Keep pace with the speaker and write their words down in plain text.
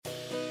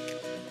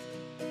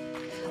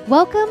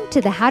Welcome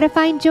to the How to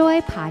Find Joy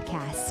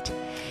podcast.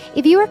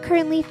 If you are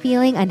currently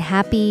feeling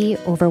unhappy,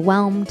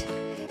 overwhelmed,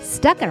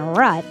 stuck in a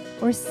rut,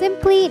 or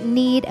simply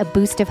need a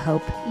boost of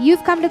hope,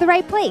 you've come to the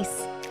right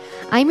place.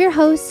 I'm your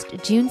host,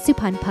 June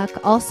Supanpak,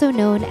 also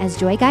known as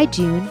Joy Guide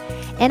June,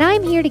 and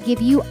I'm here to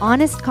give you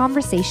honest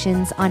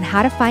conversations on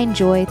how to find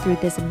joy through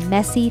this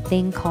messy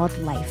thing called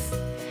life.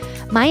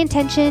 My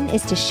intention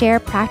is to share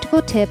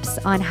practical tips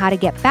on how to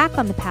get back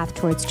on the path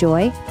towards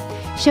joy,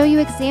 show you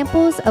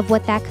examples of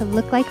what that could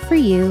look like for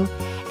you,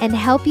 and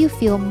help you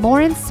feel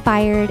more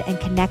inspired and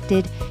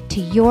connected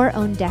to your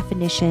own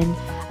definition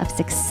of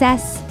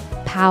success,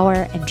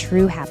 power, and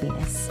true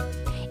happiness.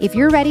 If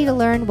you're ready to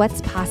learn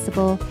what's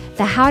possible,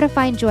 the How to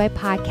Find Joy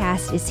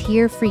podcast is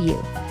here for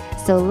you.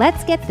 So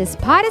let's get this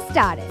party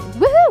started.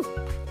 Woohoo!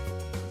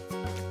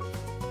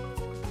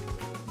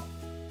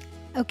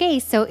 Okay,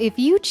 so if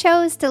you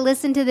chose to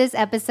listen to this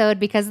episode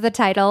because of the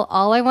title,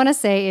 all I want to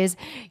say is,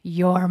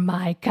 you're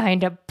my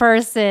kind of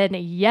person.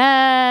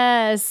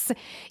 Yes!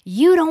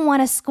 You don't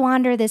want to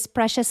squander this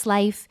precious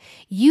life.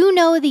 You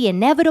know the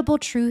inevitable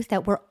truth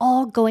that we're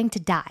all going to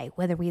die,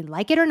 whether we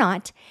like it or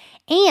not.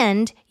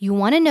 And you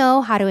want to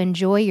know how to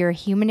enjoy your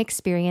human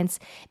experience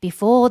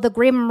before the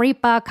Grim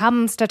Reaper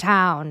comes to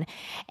town.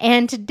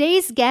 And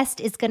today's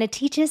guest is going to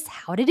teach us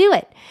how to do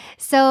it.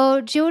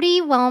 So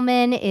Jodi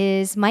Wellman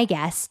is my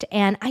guest,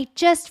 and I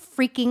just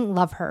freaking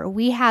love her.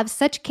 We have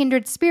such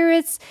kindred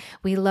spirits.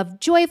 We love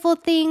joyful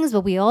things,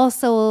 but we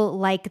also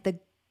like the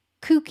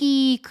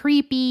kooky,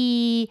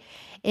 creepy,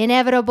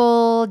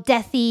 inevitable,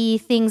 deathy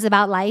things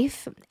about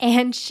life.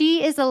 And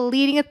she is a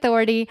leading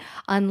authority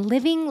on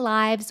living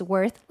lives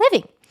worth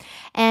living.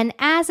 And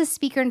as a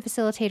speaker and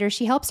facilitator,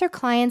 she helps her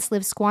clients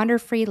live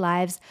squander-free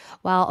lives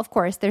while, of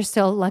course, they're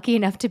still lucky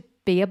enough to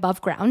be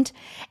above ground.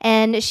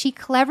 And she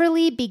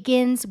cleverly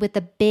begins with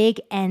the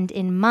big end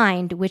in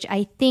mind, which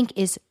I think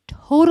is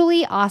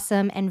totally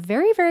awesome and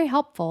very, very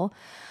helpful.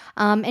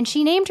 And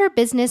she named her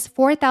business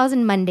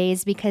 4,000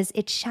 Mondays because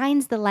it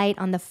shines the light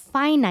on the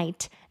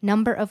finite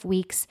number of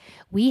weeks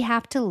we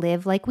have to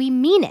live like we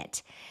mean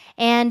it.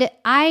 And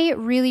I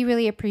really,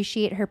 really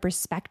appreciate her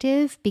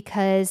perspective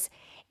because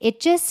it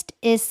just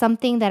is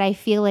something that I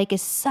feel like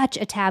is such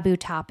a taboo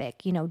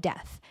topic,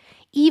 death.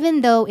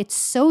 Even though it's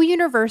so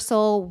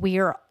universal, we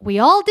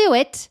all do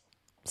it.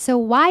 So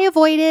why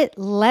avoid it?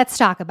 Let's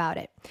talk about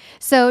it.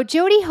 So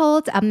Jodi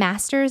holds a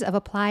Master's of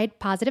Applied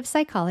Positive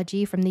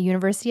Psychology from the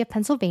University of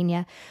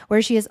Pennsylvania,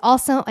 where she is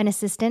also an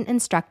assistant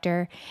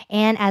instructor.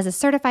 And as a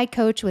certified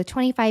coach with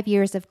 25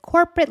 years of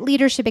corporate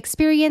leadership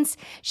experience,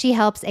 she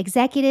helps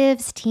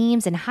executives,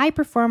 teams, and high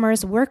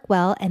performers work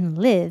well and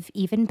live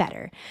even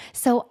better.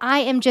 So I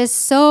am just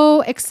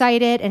so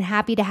excited and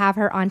happy to have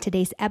her on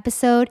today's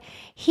episode.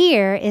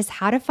 Here is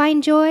how to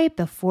find joy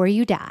before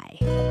you die.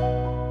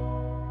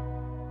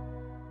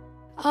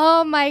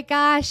 Oh my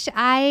gosh,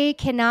 I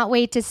cannot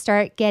wait to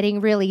start getting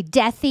really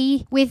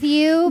deathy with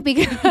you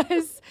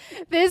because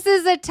this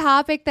is a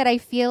topic that I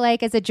feel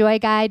like as a joy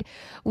guide,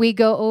 we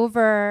go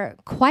over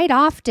quite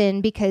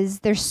often because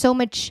there's so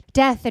much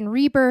death and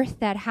rebirth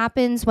that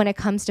happens when it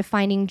comes to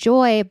finding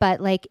joy.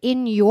 But like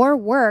in your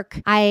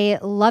work, I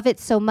love it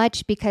so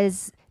much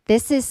because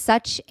this is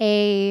such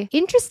a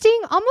interesting,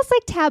 almost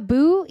like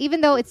taboo,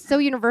 even though it's so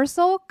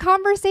universal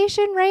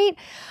conversation, right?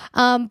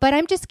 But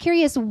I'm just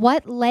curious,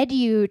 what led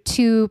you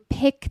to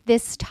pick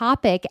this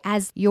topic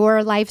as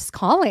your life's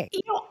calling?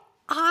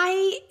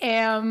 I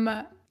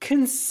am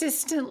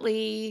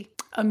consistently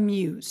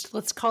amused.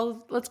 Let's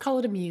call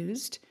it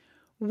amused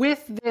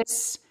with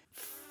this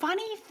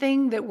funny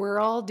thing that we're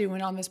all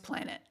doing on this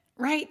planet,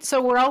 right?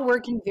 So we're all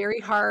working very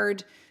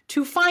hard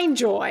to find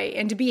joy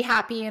and to be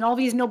happy and all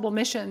these noble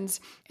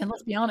missions. And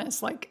let's be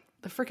honest, like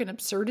the freaking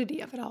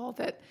absurdity of it all,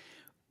 that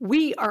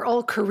we are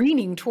all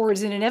careening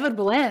towards an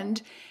inevitable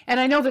end. And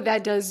I know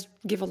that does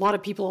give a lot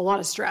of people a lot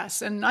of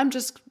stress. And I'm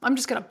just going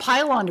to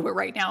pile onto it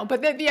right now.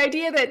 But the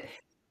idea that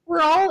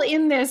we're all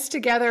in this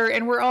together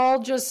and we're all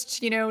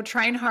just,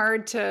 trying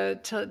hard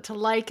to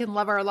like and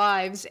love our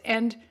lives.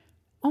 And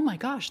oh my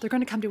gosh, they're going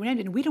to come to an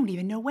end and we don't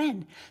even know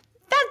when.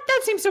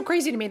 That seems so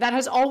crazy to me. That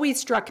has always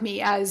struck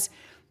me as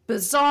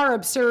bizarre,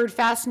 absurd,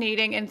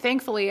 fascinating, and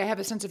thankfully I have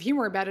a sense of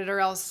humor about it, or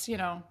else,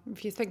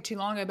 if you think too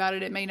long about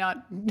it, it may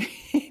not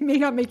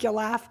make you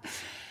laugh.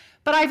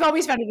 But I've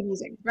always found it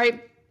amusing,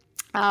 right?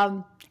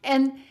 And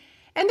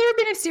there have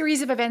been a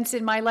series of events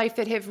in my life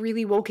that have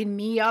really woken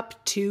me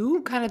up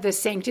to kind of the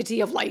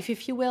sanctity of life,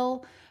 if you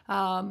will.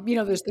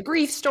 There's the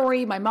grief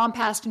story. My mom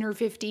passed in her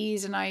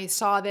 50s, and I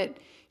saw that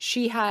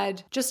she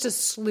had just a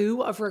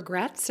slew of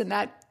regrets, and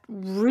that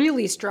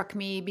really struck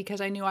me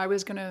because I knew I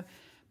was going to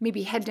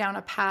maybe head down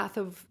a path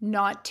of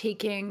not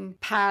taking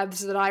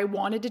paths that I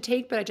wanted to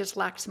take, but I just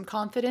lacked some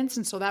confidence.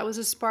 And so that was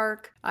a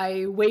spark.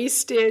 I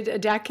wasted a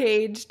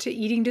decade to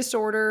eating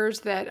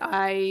disorders that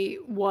I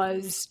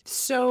was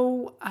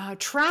so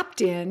trapped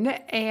in,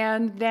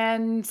 and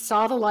then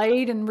saw the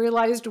light and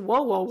realized,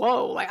 whoa,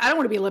 like I don't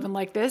want to be living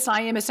like this.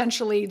 I am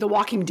essentially the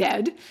Walking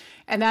Dead.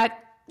 And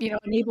that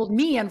enabled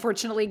me,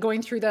 unfortunately,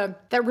 going through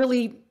that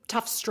really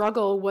tough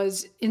struggle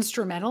was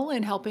instrumental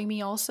in helping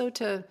me also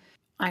to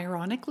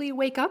ironically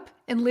wake up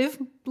and live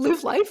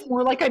life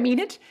more like I mean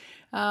it.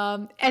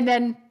 And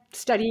then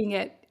studying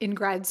it in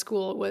grad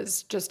school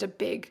was just a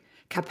big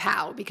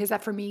kapow, because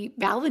that for me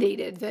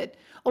validated that,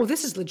 oh,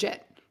 this is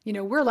legit.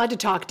 We're allowed to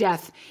talk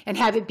death and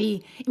have it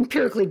be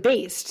empirically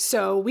based,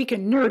 so we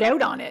can nerd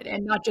out on it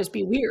and not just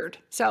be weird.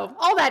 So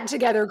all that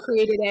together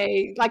created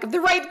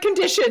the right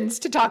conditions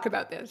to talk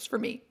about this for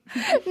me.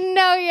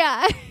 No,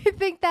 yeah, I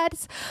think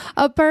that's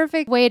a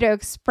perfect way to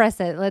express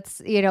it.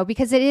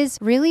 Because it is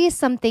really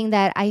something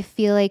that I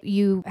feel like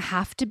you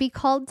have to be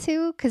called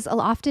to, because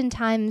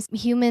oftentimes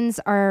humans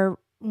are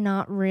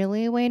not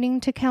really waiting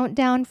to count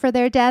down for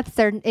their deaths.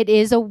 It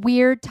is a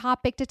weird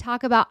topic to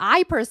talk about.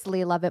 I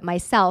personally love it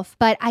myself,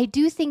 but I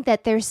do think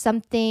that there's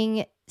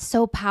something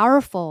so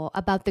powerful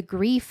about the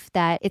grief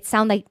that it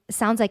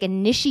sounds like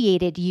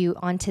initiated you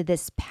onto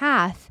this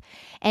path.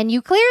 And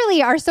you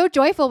clearly are so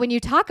joyful when you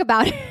talk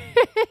about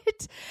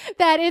it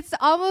that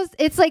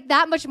it's like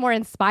that much more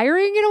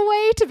inspiring in a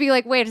way to be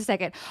like, wait a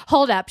second,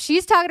 hold up.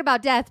 She's talking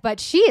about death, but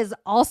she is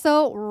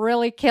also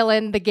really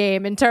killing the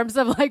game in terms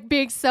of like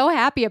being so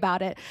happy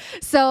about it.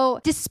 So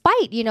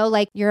despite,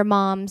 like your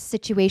mom's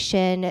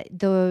situation,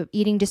 the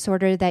eating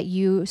disorder that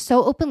you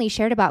so openly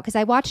shared about, because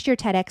I watched your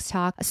TEDx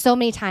talk so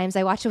many times.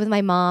 I watched it with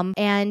my mom,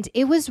 and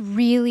it was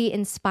really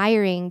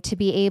inspiring to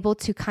be able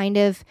to kind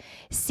of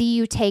see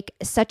you take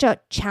such a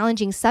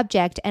challenging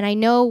subject. And I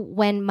know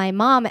when my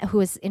mom, who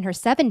is in her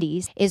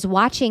 70s, is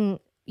watching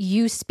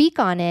you speak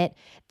on it,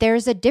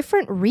 there's a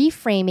different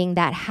reframing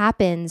that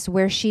happens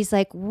where she's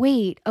like,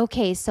 wait,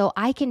 okay, so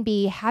I can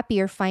be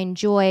happy or find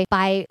joy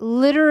by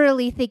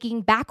literally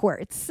thinking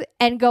backwards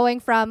and going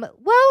from, well,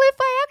 if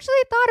I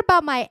actually thought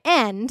about my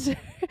end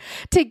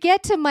to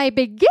get to my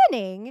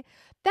beginning,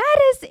 that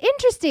is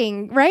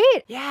interesting,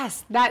 right?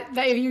 Yes, that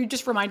you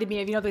just reminded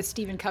me of, the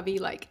Stephen Covey,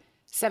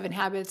 7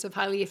 Habits of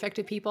Highly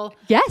Effective People.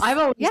 Yes. I've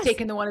always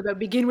taken the one about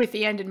begin with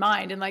the end in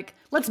mind and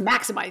let's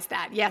maximize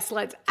that. Yes,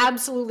 let's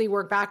absolutely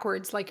work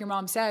backwards, like your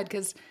mom said,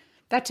 because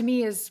that to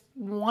me is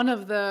one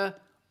of the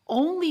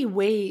only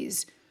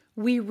ways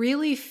we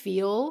really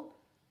feel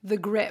the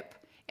grip.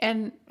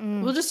 And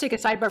we'll just take a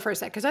sidebar for a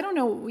sec, because I don't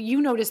know,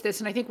 you noticed this,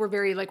 and I think we're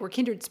we're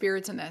kindred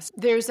spirits in this.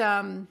 There's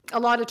a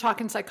lot of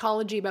talk in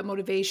psychology about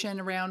motivation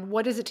around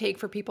what does it take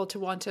for people to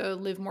want to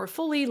live more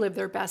fully, live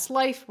their best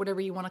life, whatever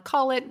you want to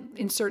call it,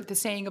 insert the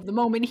saying of the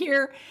moment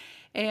here.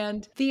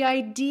 And the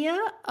idea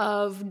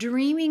of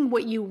dreaming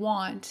what you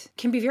want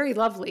can be very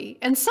lovely.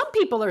 And some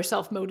people are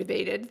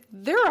self-motivated.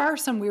 There are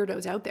some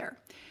weirdos out there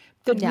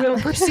that will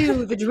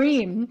pursue the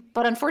dream,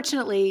 but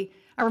unfortunately,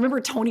 I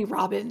remember Tony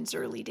Robbins'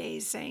 early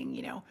days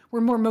saying,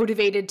 we're more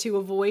motivated to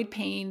avoid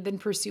pain than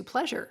pursue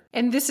pleasure.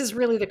 And this is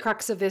really the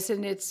crux of this,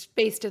 and it's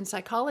based in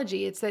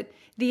psychology. It's that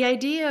the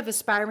idea of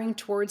aspiring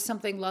towards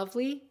something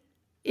lovely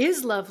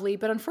is lovely,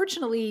 but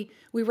unfortunately,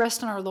 we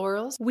rest on our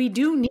laurels. We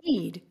do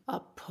need a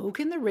poke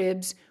in the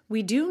ribs.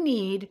 We do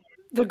need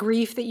the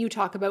grief that you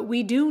talk about.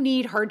 We do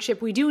need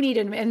hardship. We do need,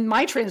 and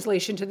my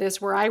translation to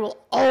this, where I will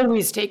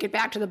always take it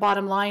back to the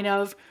bottom line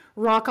of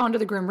rock onto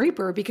the Grim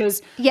Reaper,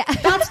 because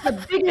that's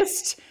the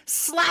biggest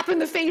slap in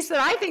the face that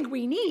I think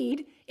we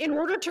need in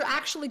order to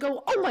actually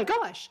go, oh my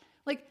gosh,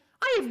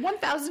 I have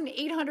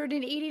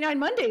 1,889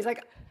 Mondays. I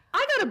got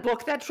to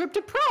book that trip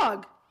to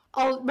Prague.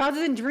 Rather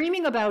than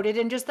dreaming about it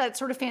and just that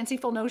sort of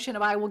fanciful notion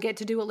of I will get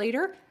to do it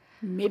later.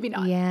 Maybe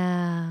not.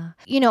 Yeah.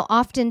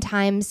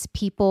 Oftentimes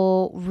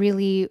people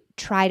really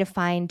try to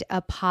find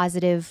a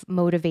positive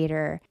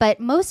motivator, but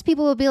most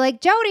people will be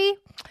like, Jodi,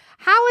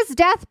 how is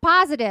death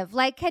positive?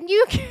 Can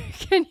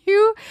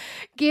you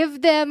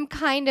give them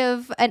kind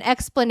of an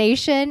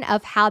explanation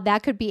of how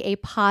that could be a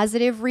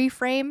positive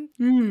reframe?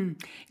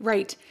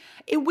 Right.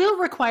 It will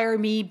require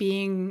me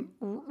being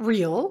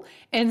real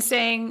and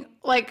saying,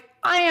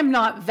 I am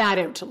not that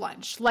out to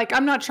lunch.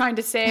 I'm not trying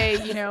to say,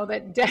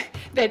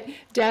 that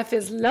death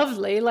is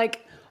lovely.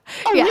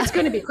 It's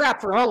going to be crap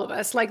for all of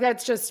us.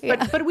 That's just,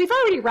 but we've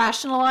already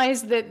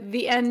rationalized that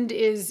the end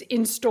is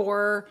in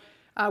store.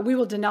 We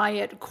will deny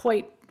it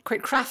quite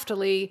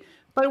craftily,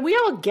 but we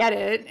all get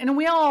it. And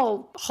we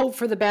all hope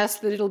for the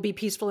best, that it'll be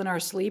peaceful in our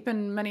sleep.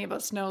 And many of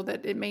us know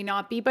that it may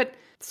not be,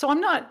 so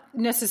I'm not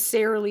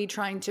necessarily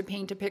trying to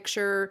paint a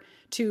picture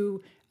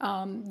to,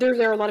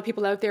 there are a lot of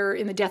people out there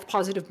in the death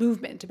positive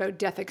movement about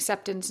death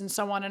acceptance and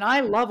so on. And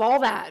I love all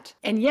that.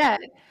 And yet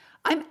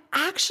I'm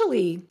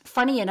actually,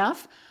 funny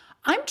enough,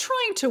 I'm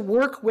trying to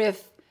work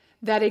with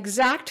that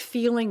exact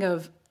feeling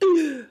of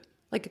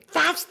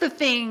that's the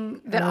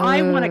thing that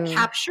I want to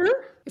capture.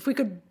 If we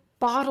could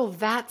bottle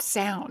that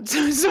sound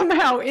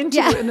somehow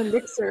into an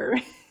elixir.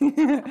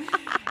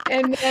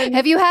 and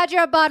have you had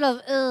your bottle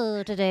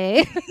of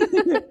today?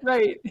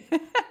 Right.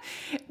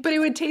 But it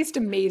would taste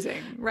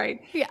amazing,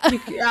 right? Yeah.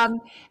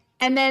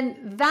 And then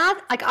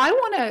that, I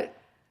want to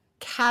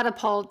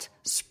catapult,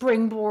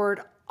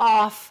 springboard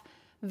off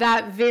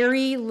that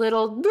very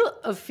little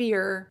of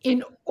fear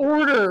in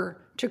order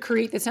to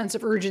create the sense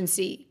of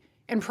urgency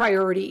and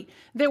priority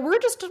that we're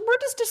just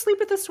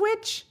asleep at the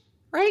switch.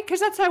 right? Because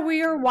that's how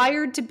we are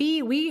wired to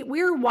be.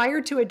 We're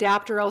wired to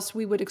adapt, or else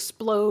we would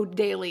explode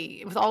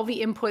daily with all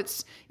the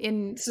inputs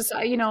in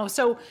society,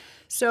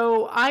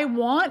 So I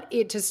want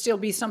it to still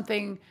be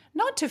something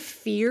not to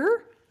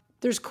fear.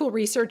 There's cool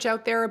research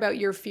out there about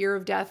your fear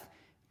of death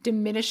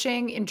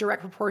diminishing in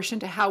direct proportion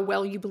to how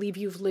well you believe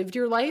you've lived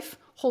your life.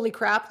 Holy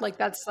crap. Like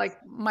that's like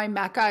my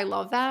mecca. I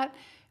love that.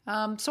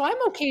 So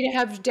I'm okay to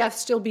have death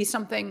still be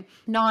something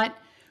not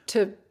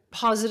to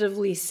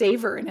positively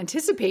savor and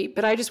anticipate,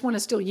 but I just want to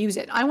still use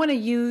it. I want to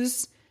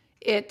use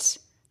it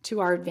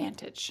to our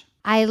advantage.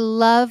 I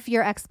love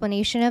your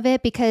explanation of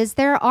it because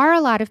there are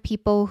a lot of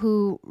people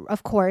who,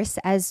 of course,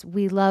 as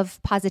we love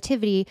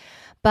positivity,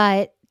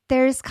 but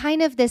there's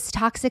kind of this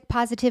toxic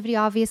positivity,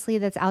 obviously,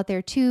 that's out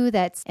there too,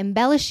 that's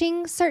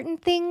embellishing certain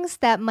things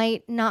that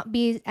might not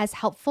be as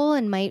helpful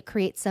and might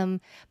create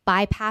some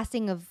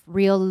bypassing of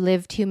real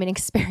lived human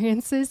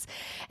experiences.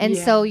 And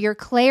so your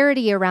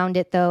clarity around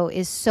it, though,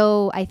 is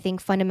so, I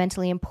think,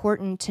 fundamentally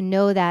important to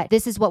know that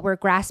this is what we're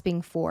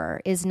grasping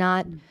for, is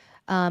not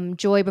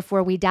joy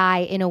before we die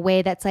in a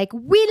way that's like,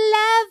 we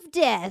love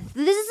death.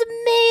 This is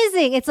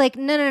amazing. It's like,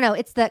 no.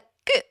 It's the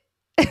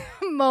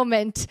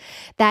moment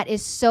that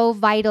is so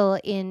vital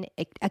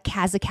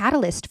as a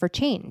catalyst for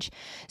change.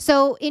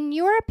 So in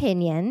your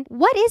opinion,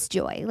 what is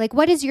joy? Like,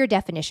 what is your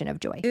definition of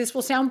joy? This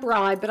will sound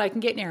broad, but I can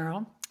get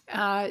narrow.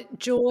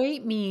 Joy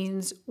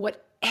means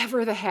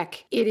whatever the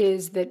heck it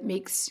is that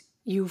makes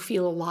you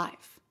feel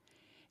alive.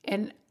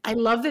 And I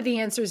love that the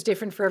answer is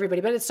different for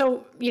everybody, but it's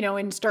so,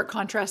 in stark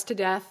contrast to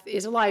death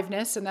is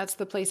aliveness. And that's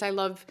the place I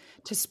love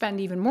to spend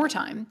even more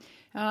time.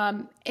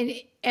 And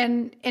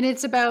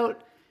it's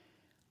about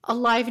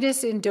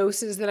aliveness in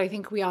doses that I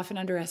think we often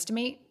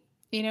underestimate.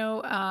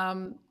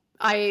 I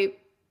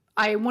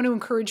want to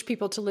encourage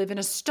people to live an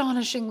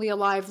astonishingly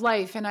alive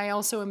life. And I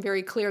also am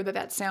very clear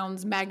that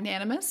sounds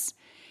magnanimous.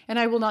 And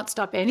I will not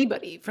stop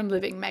anybody from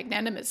living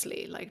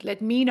magnanimously. Like,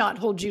 let me not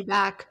hold you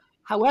back.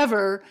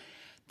 However,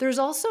 there's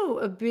also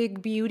a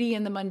big beauty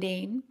in the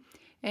mundane.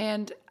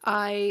 And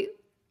I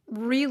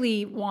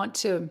really want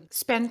to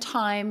spend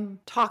time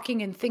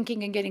talking and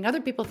thinking and getting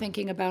other people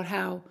thinking about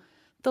how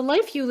the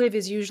life you live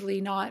is usually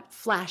not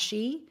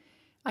flashy.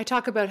 I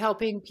talk about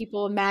helping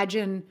people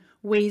imagine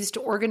ways to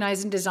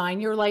organize and design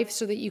your life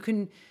so that you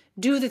can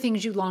do the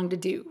things you long to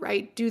do,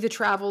 right? Do the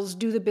travels,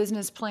 do the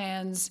business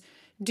plans,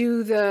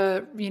 do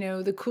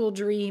the cool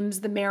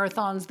dreams, the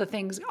marathons, the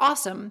things.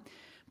 Awesome.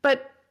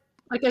 But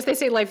like as they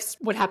say, life's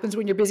what happens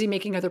when you're busy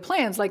making other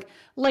plans. Like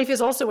life is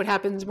also what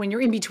happens when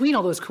you're in between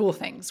all those cool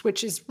things,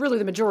 which is really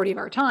the majority of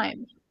our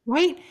time.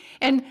 Right.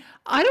 And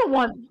I don't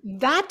want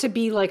that to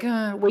be like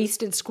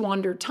wasted,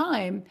 squandered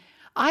time.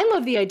 I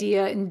love the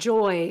idea and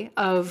joy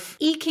of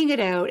eking it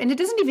out. And it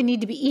doesn't even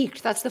need to be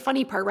eked. That's the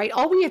funny part, right?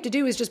 All we have to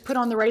do is just put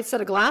on the right set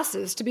of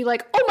glasses to be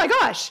like, oh my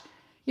gosh,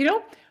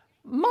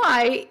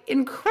 my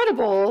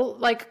incredible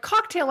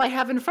cocktail I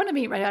have in front of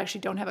me. Right. I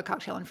actually don't have a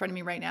cocktail in front of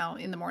me right now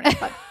in the morning,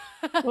 but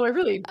well, I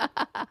really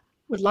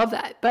would love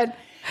that. But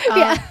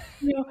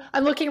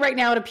I'm looking right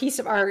now at a piece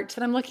of art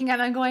and I'm looking at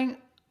it and I'm going,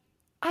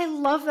 I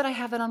love that I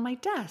have it on my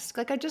desk.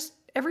 Like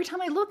every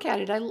time I look at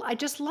it, I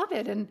just love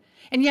it. And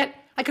yet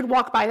I could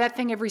walk by that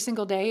thing every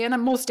single day. And on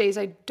most days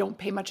I don't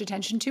pay much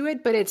attention to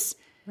it, but it's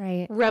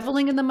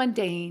reveling in the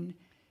mundane,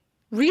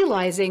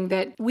 realizing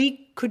that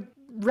we could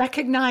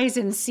recognize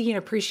and see and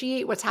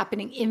appreciate what's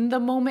happening in the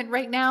moment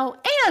right now.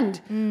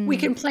 And we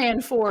can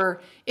plan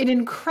for an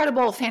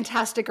incredible,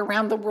 fantastic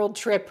around the world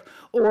trip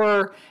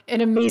or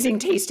an amazing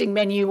tasting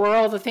menu or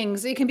all the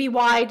things. It can be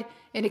wide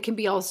and it can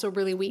be also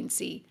really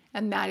weensy.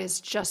 And that is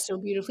just so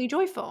beautifully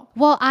joyful.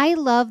 Well, I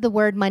love the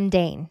word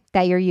mundane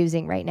that you're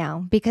using right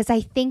now because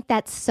I think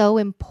that's so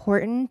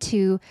important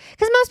because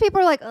most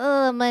people are like,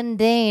 oh,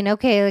 mundane.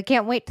 Okay, I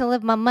can't wait to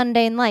live my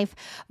mundane life.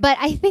 But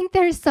I think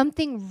there's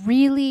something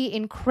really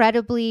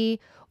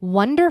incredibly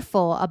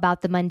wonderful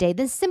about the mundane.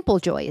 The simple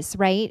joys,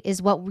 right,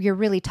 is what you're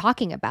really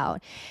talking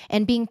about.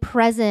 And being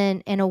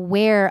present and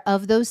aware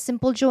of those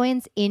simple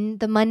joys in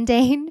the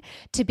mundane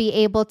to be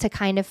able to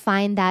kind of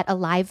find that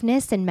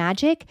aliveness and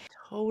magic.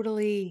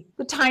 Totally.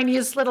 The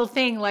tiniest little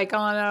thing, like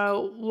on a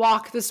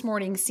walk this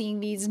morning, seeing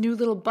these new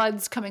little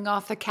buds coming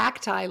off the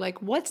cacti,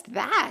 like what's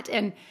that?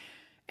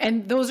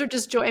 And those are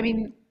just joy. I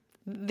mean,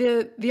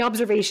 the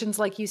observations,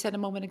 like you said a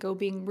moment ago,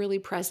 being really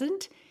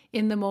present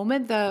in the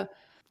moment, the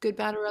good,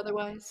 bad, or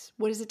otherwise.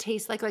 What does it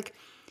taste like? Like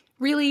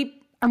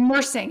really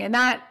immersing. And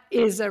that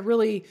is a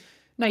really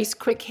nice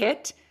quick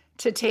hit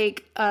to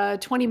take a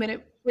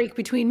 20-minute break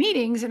between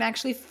meetings and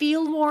actually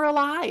feel more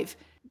alive.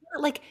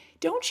 Like,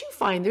 don't you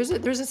find there's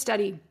a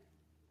study,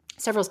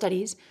 several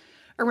studies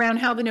around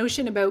how the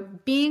notion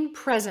about being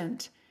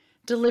present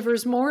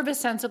delivers more of a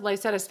sense of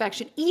life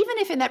satisfaction, even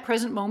if in that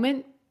present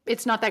moment,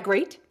 it's not that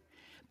great,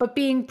 but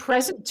being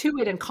present to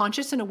it and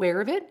conscious and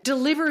aware of it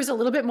delivers a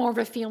little bit more of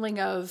a feeling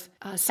of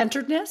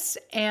centeredness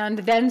and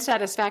then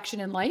satisfaction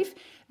in life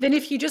than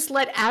if you just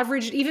let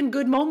average, even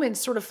good moments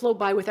sort of float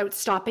by without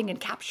stopping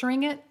and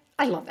capturing it.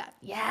 I love that.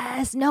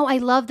 Yes. No, I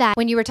love that.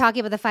 When you were talking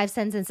about the 5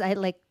 senses, I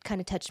like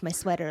kind of touched my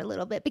sweater a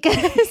little bit because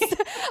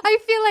I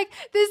feel like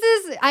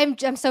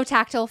I'm so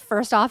tactile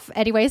first off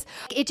anyways.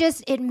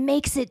 It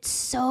makes it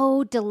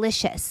so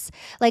delicious.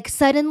 Like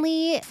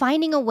suddenly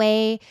finding a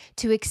way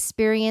to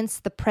experience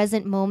the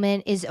present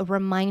moment is a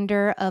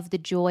reminder of the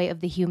joy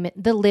of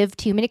the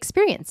lived human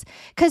experience.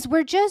 Because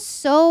we're just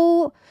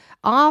so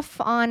off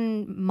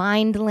on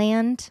mind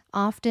land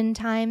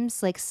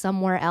oftentimes, like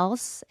somewhere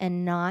else,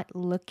 and not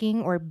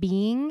looking or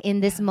being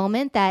in this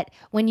moment, that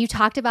when you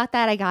talked about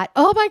that, I got,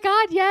 oh my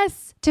God,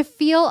 yes, to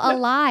feel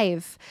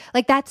alive.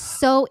 Like that's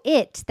so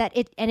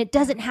and it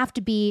doesn't have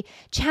to be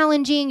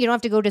challenging. You don't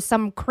have to go to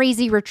some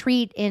crazy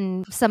retreat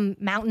in some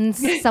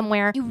mountains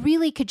somewhere. You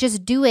really could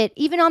just do it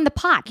even on the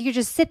pot. You could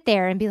just sit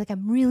there and be like,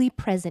 I'm really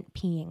present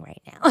peeing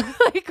right now.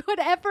 Like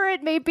whatever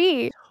it may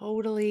be.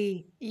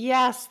 Totally.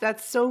 Yes,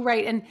 that's so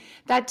right. And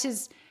that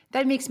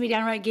makes me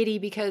downright giddy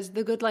because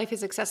the good life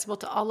is accessible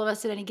to all of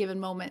us at any given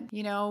moment.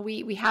 You know,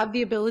 we have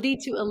the ability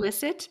to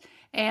elicit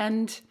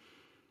and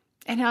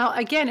now,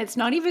 again, it's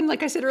not even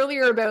like I said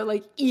earlier about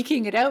like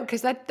eking it out,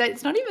 because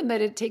it's not even that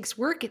it takes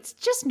work. It's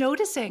just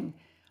noticing.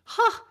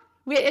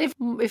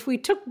 If we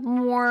took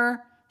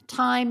more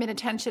time and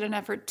attention and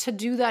effort to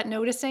do that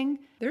noticing,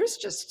 there's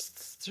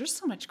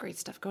so much great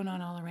stuff going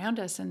on all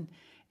around us, and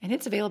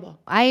it's available.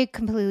 I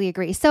completely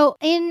agree. So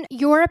in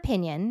your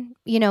opinion,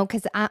 you know,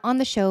 because on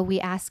the show, we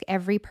ask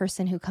every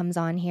person who comes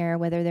on here,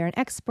 whether they're an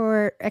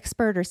expert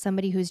or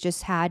somebody who's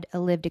just had a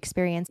lived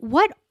experience,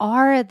 what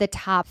are the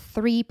top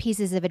 3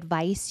 pieces of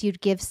advice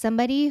you'd give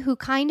somebody who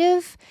kind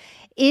of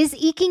is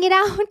eking it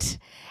out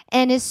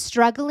and is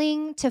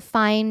struggling to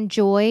find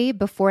joy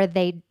before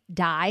they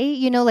die,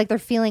 you know, like they're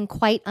feeling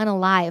quite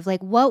unalive?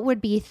 Like what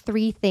would be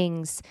 3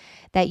 things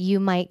that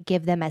you might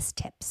give them as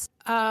tips?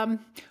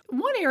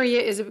 One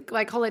area is,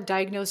 I call it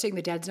diagnosing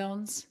the dead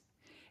zones.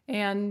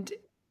 And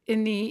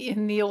in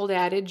the old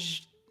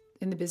adage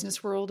in the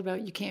business world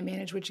about you can't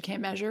manage what you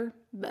can't measure.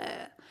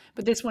 Bleh.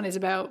 But this one is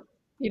about,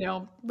 you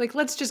know, like,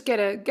 let's just get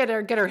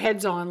our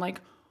heads on, like,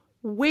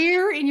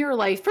 where in your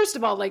life, first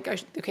of all, like,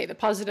 the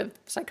positive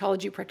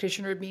psychology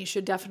practitioner of me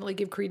should definitely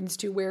give credence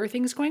to where are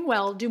things going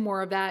well, do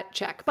more of that,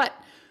 check. But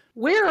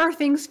where are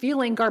things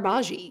feeling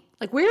garbagey?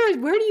 Like where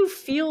do you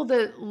feel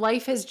that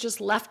life has just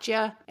left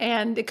you?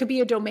 And it could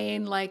be a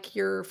domain like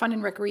your fun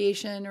and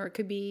recreation, or it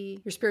could be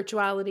your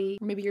spirituality,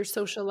 or maybe your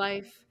social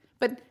life.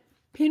 But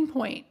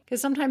pinpoint,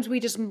 because sometimes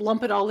we just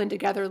lump it all in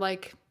together,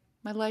 like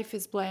my life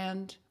is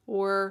bland,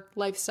 or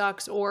life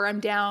sucks, or I'm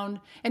down,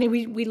 and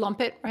we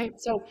lump it, right?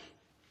 So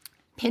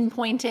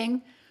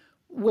pinpointing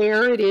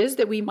where it is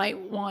that we might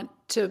want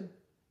to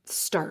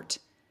start.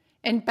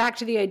 And back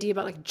to the idea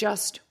about like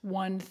just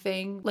one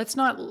thing. Let's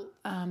not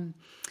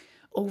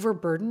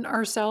overburden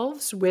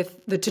ourselves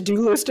with the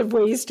to-do list of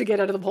ways to get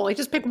out of the hole. Like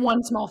just pick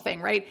one small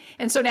thing, right?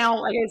 And so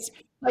now like it's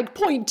like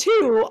point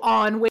 2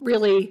 on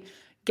really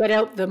get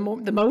out the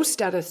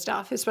most out of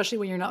stuff, especially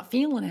when you're not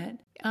feeling it.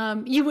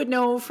 You would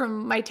know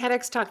from my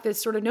TEDx talk,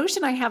 this sort of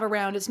notion I have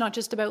around, it's not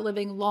just about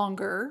living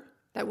longer.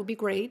 That would be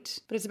great,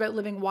 but it's about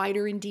living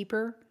wider and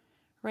deeper.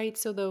 Right?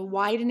 So the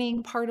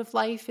widening part of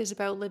life is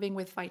about living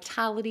with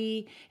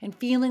vitality and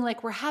feeling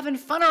like we're having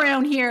fun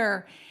around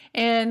here.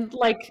 And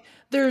like,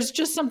 there's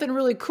just something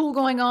really cool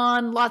going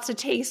on, lots of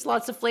tastes,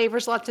 lots of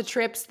flavors, lots of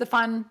trips, the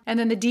fun. And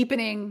then the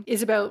deepening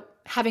is about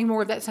having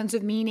more of that sense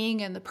of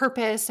meaning and the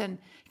purpose and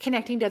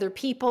connecting to other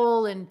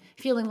people and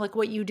feeling like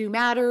what you do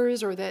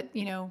matters, or that,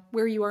 you know,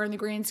 where you are in the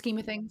grand scheme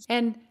of things.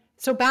 And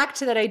so back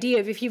to that idea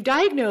of if you've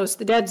diagnosed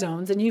the dead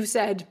zones and you've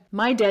said,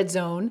 my dead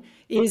zone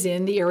is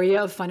in the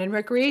area of fun and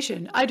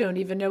recreation. I don't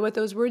even know what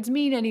those words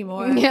mean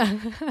anymore. Yeah.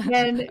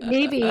 Then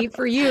maybe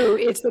for you,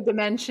 it's the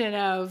dimension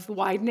of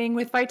widening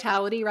with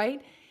vitality,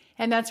 right?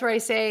 And that's where I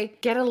say,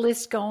 get a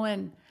list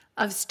going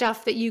of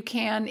stuff that you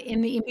can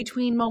in the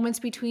in-between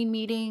moments between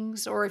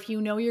meetings, or if you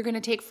know you're going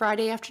to take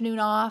Friday afternoon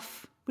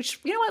off,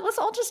 which, you know what, let's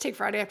all just take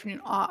Friday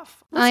afternoon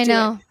off. I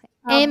know.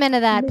 Amen to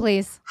that,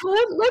 please.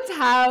 Let's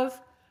have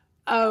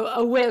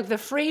the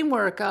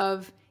framework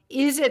of,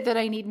 is it that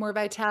I need more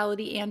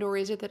vitality and or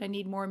is it that I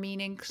need more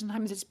meaning?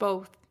 Sometimes it's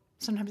both.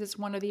 Sometimes it's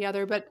one or the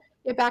other. But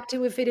get back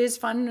to, if it is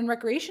fun and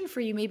recreation for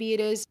you, maybe it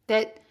is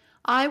that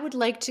I would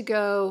like to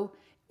go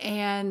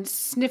and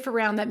sniff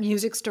around that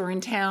music store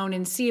in town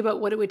and see about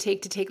what it would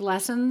take to take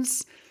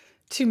lessons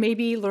to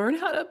maybe learn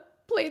how to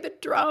play the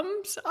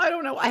drums. I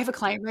don't know. I have a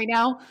client right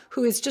now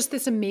who is just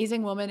this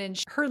amazing woman, and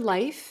her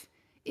life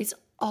is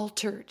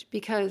altered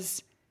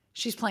because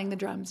she's playing the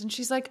drums. And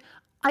she's like,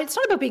 it's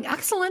not about being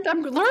excellent.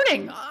 I'm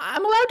learning.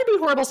 I'm allowed to be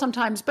horrible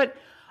sometimes, but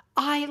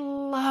I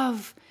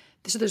love.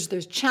 So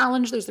there's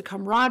challenge. There's the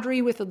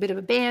camaraderie with a bit of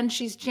a band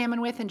she's jamming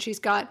with, and she's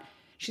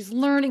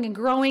learning and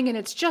growing. And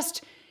it's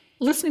just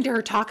listening to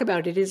her talk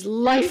about it is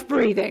life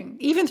breathing,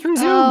 even through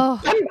Zoom.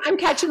 Oh. I'm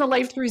catching the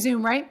life through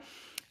Zoom, right?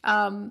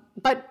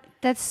 But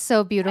that's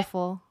so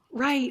beautiful.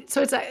 Right.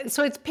 So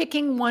it's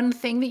picking one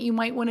thing that you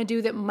might want to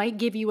do that might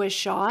give you a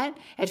shot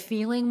at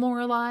feeling more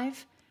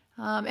alive.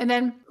 And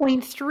then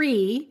point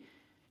 3,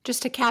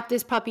 just to cap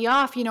this puppy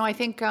off, I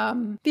think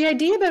the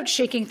idea about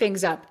shaking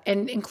things up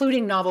and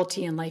including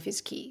novelty in life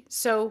is key.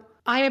 So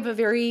I have a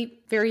very,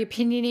 very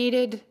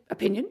opinionated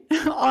opinion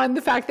on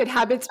the fact that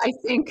habits, I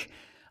think,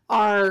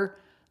 are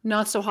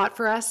not so hot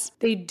for us.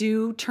 They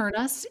do turn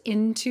us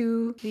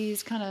into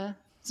these kind of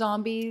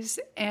zombies,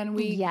 and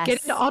we get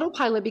into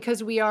autopilot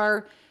because we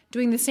are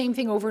doing the same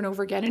thing over and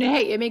over again. And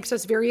hey, it makes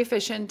us very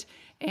efficient,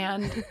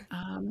 and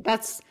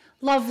that's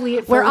lovely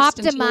at We're first.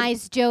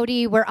 optimized,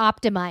 Jodi. We're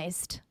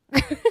optimized.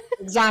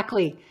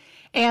 Exactly.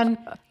 And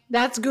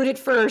that's good at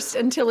first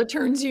until it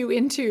turns you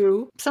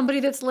into somebody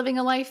that's living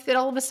a life that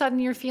all of a sudden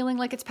you're feeling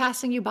like it's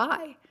passing you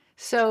by.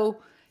 So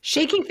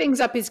shaking things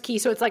up is key.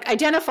 So it's like,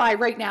 identify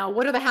right now,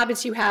 what are the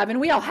habits you have? And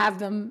we all have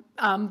them,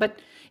 but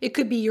it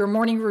could be your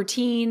morning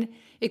routine.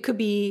 It could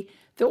be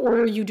the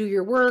order you do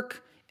your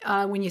work,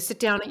 when you sit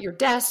down at your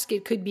desk.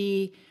 It could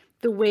be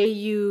the way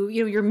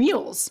your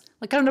meals.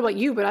 Like, I don't know about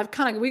you,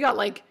 but we got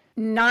like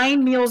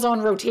 9 meals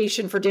on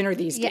rotation for dinner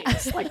these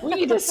days. Like, we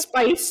need to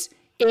spice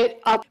it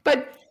up.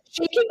 But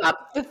shaking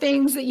up the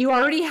things that you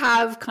already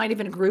have kind of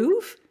in a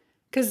groove,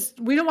 because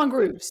we don't want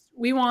grooves.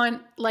 We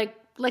want like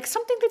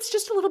something that's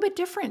just a little bit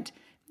different.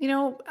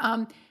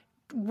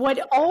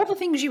 What all the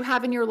things you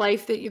have in your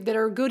life that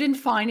are good and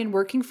fine and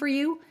working for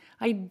you,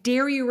 I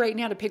dare you right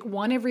now to pick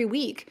one every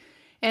week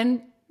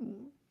and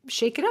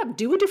shake it up.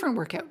 Do a different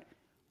workout.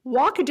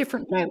 Walk a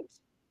different route.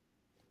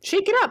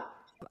 Shake it up.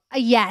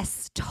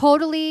 Yes,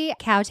 totally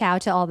kowtow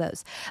to all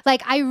those.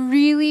 Like, I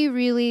really,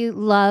 really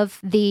love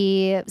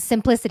the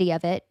simplicity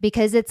of it,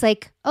 because it's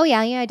like, oh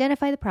yeah, you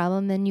identify the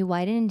problem, then you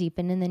widen and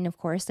deepen, and then of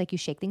course, like, you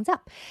shake things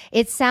up.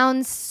 It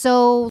sounds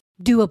so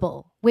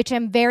doable, which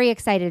I'm very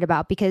excited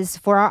about, because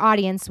for our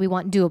audience, we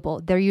want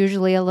doable. They're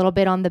usually a little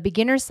bit on the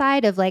beginner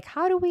side of like,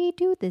 how do we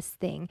do this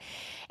thing?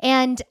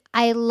 And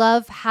I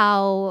love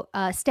how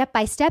step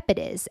by step it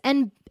is.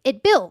 And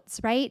it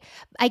builds, right?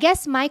 I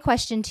guess my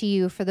question to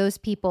you, for those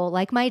people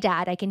like my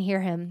dad, I can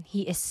hear him.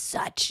 He is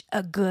such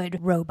a good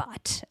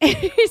robot.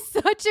 He's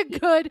such a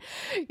good,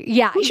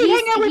 You should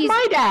hang out with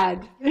my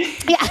dad.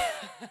 Yeah.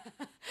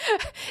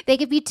 They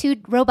could be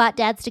 2 robot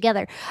dads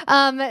together.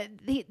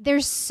 He's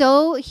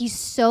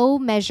so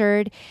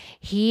measured.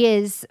 He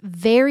is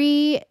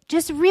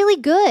just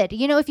really good.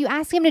 If you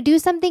ask him to do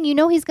something,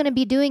 he's going to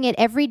be doing it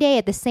every day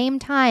at the same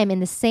time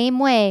in the same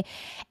way.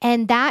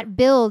 And that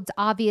builds,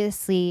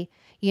 obviously,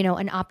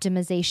 an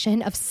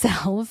optimization of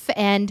self.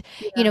 And,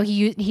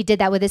 he did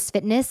that with his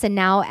fitness. And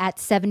now at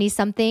 70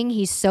 something,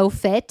 he's so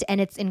fit, and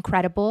it's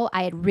incredible.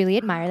 I really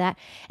admire that.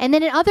 And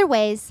then in other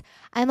ways,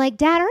 I'm like,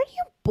 Dad, aren't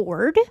you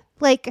bored?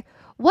 Like,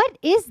 what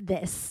is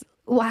this?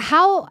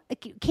 How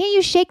can't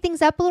you shake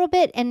things up a little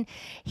bit? And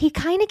he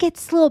kind of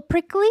gets a little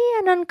prickly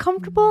and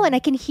uncomfortable. And I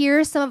can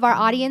hear some of our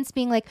audience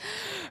being like,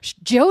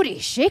 Jodi,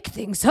 shake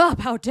things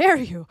up. How dare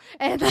you?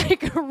 And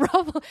like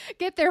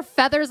get their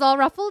feathers all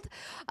ruffled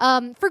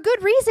for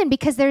good reason,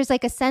 because there's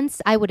like a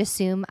sense, I would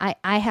assume,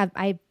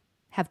 I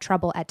have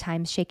trouble at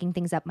times shaking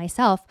things up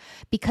myself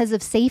because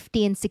of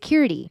safety and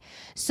security.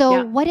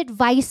 So what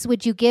advice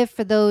would you give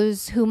for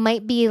those who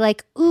might be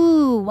like,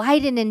 ooh,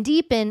 widen and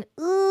deepen,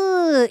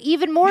 ooh,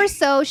 even more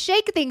so,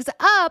 shake things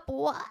up?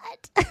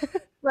 What?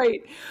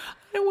 Right.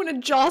 I don't want to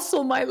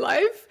jostle my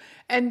life.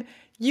 And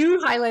you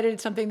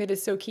highlighted something that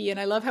is so key. And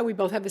I love how we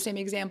both have the same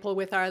example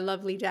with our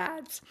lovely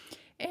dads.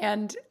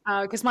 And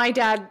because my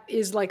dad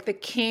is like the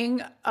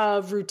king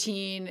of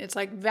routine. It's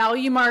like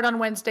Value Mart on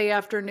Wednesday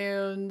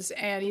afternoons,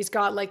 and he's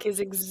got like his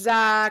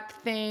exact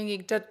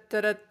thing.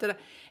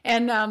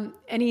 And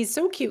he's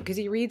so cute because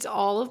he reads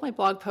all of my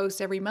blog posts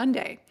every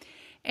Monday.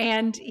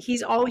 And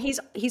he's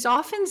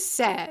often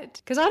said,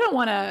 because I don't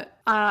want to,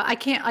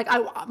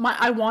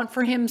 I want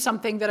for him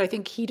something that I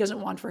think he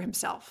doesn't want for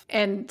himself.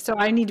 And so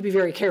I need to be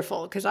very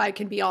careful, because I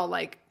can be all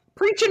like,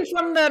 preaching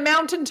from the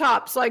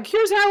mountaintops, like,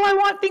 here's how I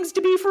want things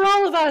to be for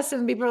all of us.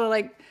 And people are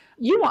like,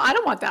 I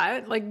don't want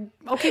that. Like,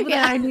 okay, but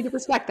then I need to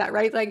respect that,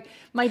 right? Like,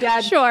 my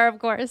dad sure, of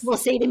course, will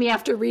say to me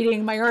after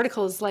reading my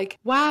articles, like,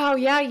 wow,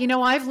 yeah,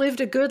 I've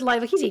lived a good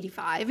life. Like, he's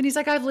 85 and he's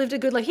like, I've lived a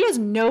good life. He has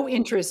no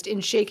interest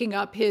in shaking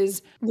up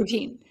his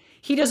routine.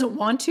 He doesn't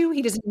want to,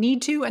 he doesn't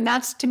need to. And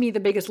that's, to me, the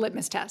biggest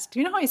litmus test.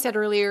 You know how I said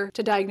earlier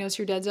to diagnose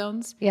your dead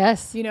zones?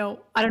 Yes. I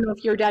don't know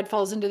if your dad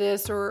falls into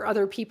this or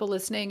other people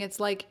listening.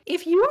 It's like,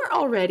 if you are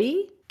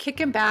already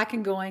kicking back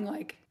and going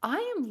like, I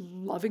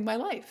am loving my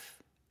life.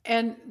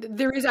 And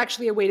there is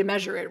actually a way to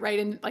measure it, right?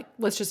 And like,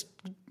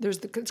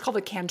 it's called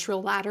the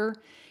Cantrell ladder,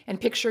 and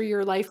picture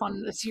your life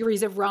on a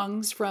series of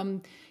rungs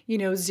from,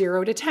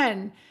 0 to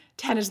 10.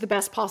 10 is the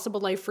best possible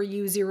life for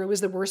you. 0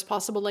 is the worst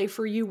possible life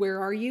for you. Where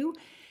are you?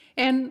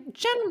 And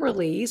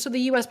generally, so the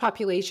US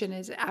population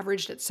is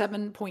averaged at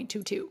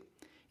 7.22,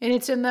 and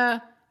it's in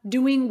the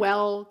doing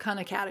well kind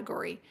of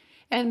category.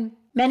 And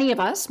many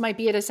of us might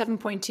be at a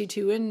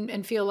 7.22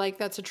 and feel like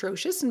that's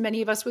atrocious. And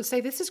many of us would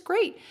say, this is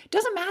great.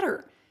 Doesn't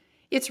matter.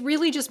 It's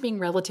really just being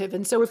relative.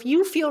 And so if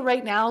you feel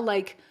right now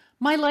like,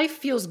 my life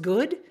feels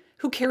good,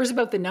 who cares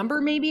about the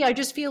number? Maybe I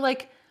just feel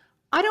like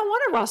I don't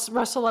want to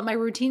rustle up my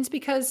routines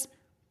because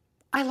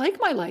I like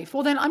my life.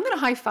 Well, then I'm going to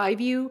high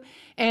five you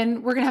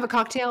and we're going to have a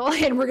cocktail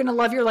and we're going to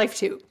love your life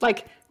too.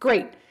 Like,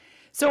 great.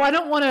 So I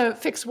don't want to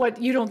fix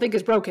what you don't think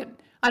is broken.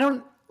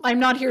 I'm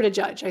not here to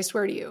judge. I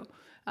swear to you.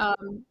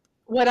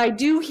 What I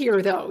do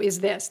hear though is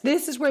this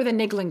is where the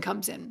niggling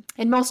comes in.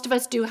 And most of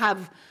us do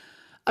have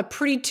a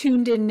pretty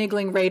tuned in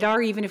niggling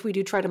radar, even if we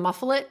do try to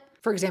muffle it,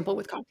 for example,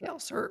 with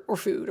cocktails or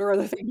food or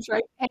other things,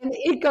 right? And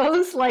it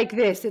goes like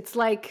this. It's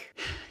like,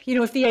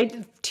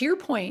 to your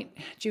point,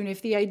 June,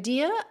 if the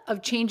idea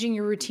of changing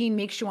your routine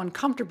makes you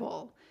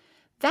uncomfortable,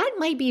 that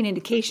might be an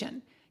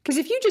indication. Because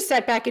if you just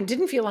sat back and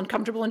didn't feel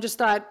uncomfortable and just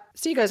thought,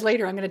 see you guys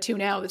later, I'm going to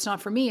tune out, it's not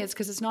for me, it's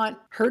because it's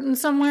not hurting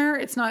somewhere,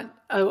 it's not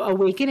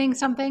awakening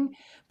something.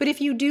 But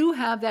if you do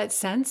have that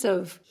sense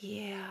of,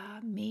 yeah,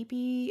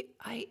 maybe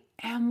I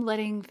am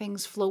letting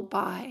things float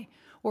by,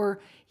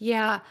 or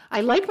yeah,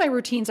 I like my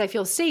routines, I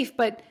feel safe,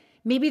 but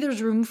maybe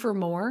there's room for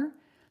more.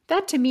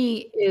 That to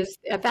me is,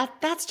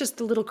 that's just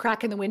the little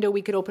crack in the window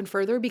we could open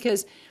further,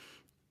 because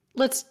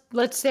let's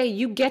say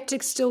you get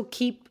to still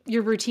keep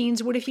your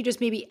routines. What if you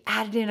just maybe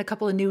added in a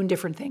couple of new and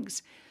different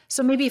things?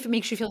 So maybe if it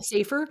makes you feel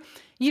safer,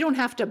 you don't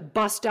have to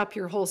bust up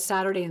your whole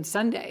Saturday and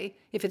Sunday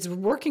if it's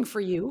working for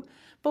you.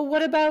 But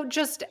what about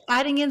just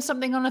adding in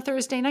something on a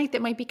Thursday night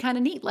that might be kind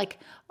of neat, like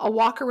a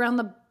walk around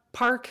the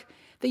park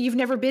that you've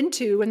never been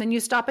to, and then you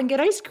stop and get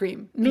ice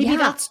cream. Maybe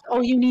that's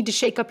all you need to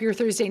shake up your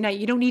Thursday night.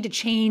 You don't need to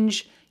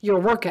change your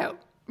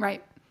workout,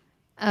 right?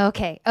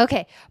 Okay.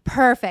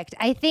 Perfect.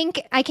 I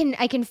think I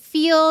can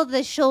feel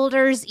the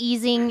shoulders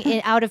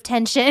easing out of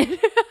tension.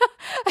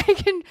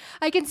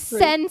 I can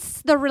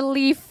sense the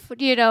relief,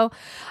 because,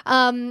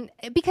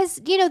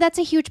 that's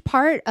a huge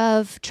part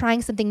of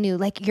trying something new.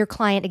 Like your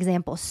client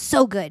example,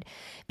 so good,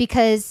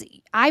 because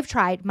I've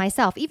tried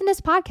myself, even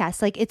this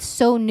podcast, like it's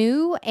so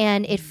new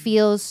and it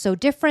feels so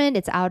different.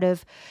 It's out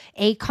of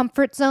a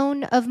comfort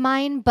zone of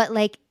mine, but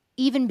like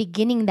even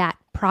beginning that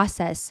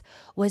process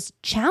was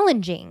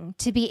challenging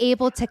to be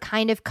able to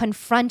kind of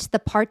confront the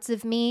parts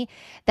of me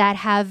that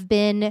have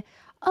been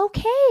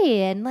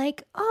okay and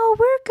like, oh,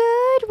 we're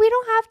good. We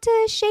don't have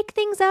to shake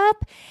things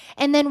up.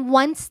 And then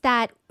once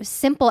that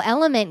simple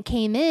element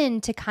came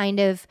in to kind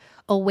of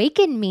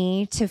awaken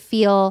me to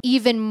feel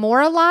even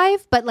more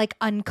alive, but like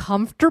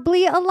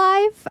uncomfortably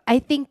alive, I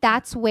think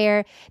that's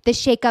where the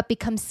shakeup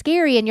becomes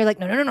scary. And you're like,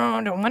 no,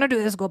 I don't want to do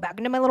this. Go back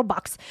into my little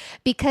box,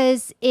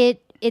 because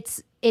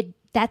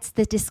that's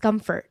the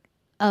discomfort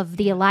of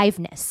the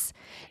aliveness.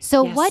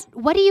 So yes.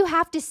 What do you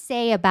have to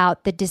say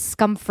about the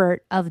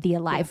discomfort of the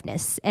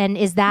aliveness? And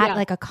is that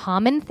like a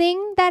common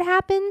thing that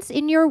happens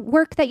in your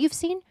work that you've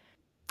seen?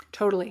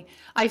 Totally.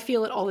 I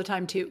feel it all the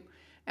time too.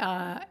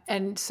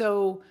 And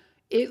so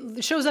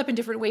it shows up in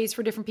different ways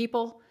for different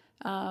people.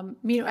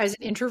 As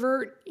an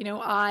introvert,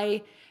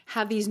 I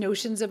have these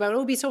notions about,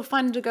 it'd be so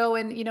fun to go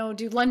and,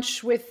 do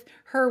lunch with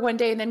her one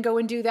day and then go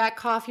and do that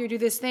coffee or do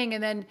this thing.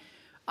 And then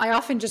I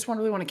often just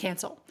really want to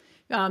cancel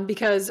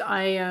because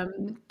I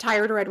am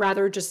tired, or I'd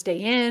rather just stay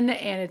in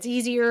and it's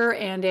easier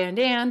and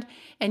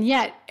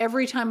yet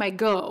every time I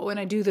go and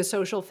I do the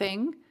social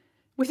thing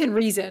within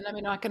reason, I'm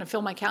not going to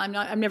fill my calendar.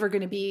 I'm never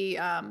going to be,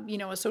 a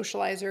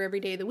socializer every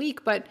day of the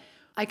week, but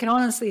I can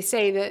honestly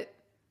say that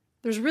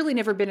there's really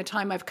never been a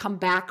time I've come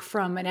back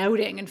from an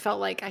outing and felt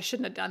like I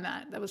shouldn't have done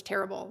that. That was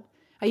terrible.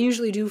 I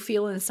usually do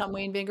feel in some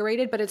way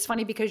invigorated, but it's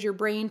funny because your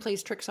brain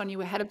plays tricks on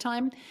you ahead of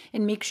time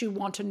and makes you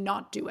want to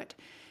not do it.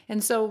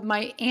 And so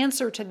my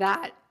answer to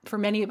that for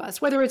many of us,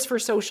 whether it's for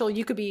social,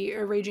 you could be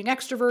a raging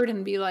extrovert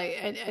and be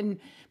like,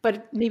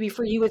 but maybe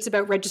for you, it's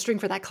about registering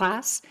for that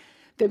class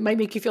that might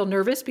make you feel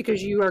nervous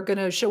because you are going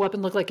to show up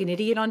and look like an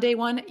idiot on day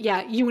one.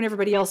 Yeah, you and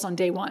everybody else on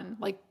day one.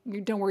 Like,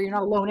 don't worry, you're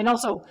not alone. And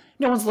also,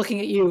 no one's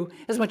looking at you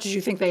as much as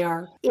you think they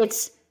are.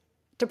 It's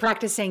to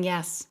practice saying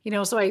yes.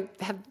 So I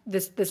have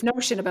this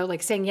notion about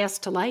like saying yes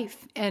to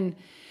life. And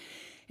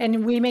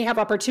we may have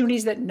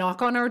opportunities that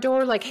knock on our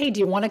door, like, hey,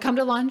 do you want to come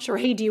to lunch? Or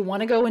hey, do you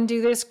want to go and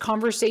do this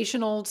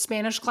conversational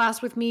Spanish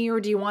class with me? Or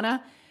do you want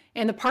to?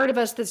 And the part of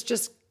us that's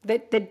just,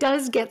 that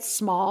does get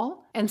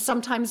small and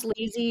sometimes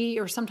lazy,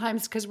 or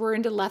sometimes because we're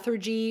into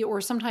lethargy,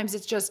 or sometimes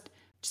it's just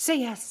say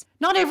yes.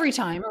 Not every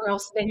time, or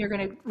else then you're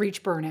going to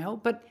reach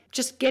burnout, but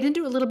just get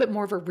into a little bit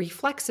more of a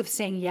reflex of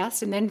saying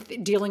yes and then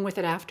dealing with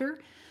it after.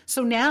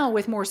 So now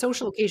with more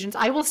social occasions,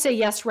 I will say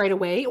yes right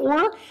away.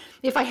 Or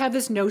if I have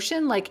this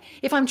notion, like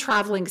if I'm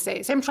traveling,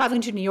 say I'm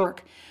traveling to New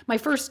York, my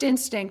first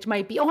instinct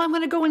might be, I'm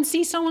going to go and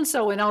see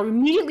so-and-so. And I'll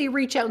immediately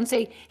reach out and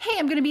say, hey,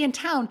 I'm going to be in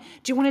town.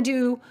 Do you want to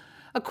do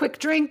a quick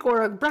drink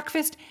or a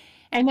breakfast?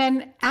 And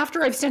then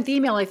after I've sent the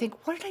email, I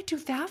think, what did I do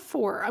that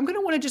for? I'm going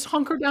to want to just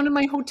hunker down in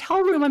my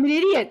hotel room. I'm an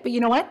idiot. But you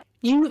know what?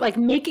 You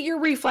make it your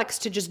reflex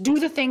to just do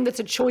the thing that's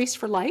a choice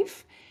for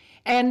life.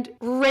 And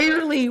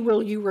rarely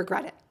will you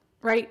regret it.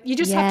 Right? You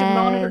just have to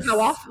monitor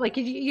how often,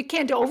 you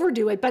can't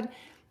overdo it, but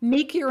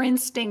make your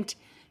instinct,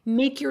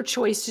 make your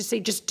choice to say,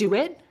 just do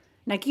it.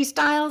 Nike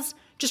styles,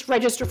 just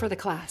register for the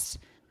class.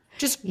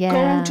 Just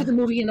go to the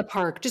movie in the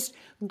park. Just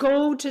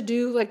go to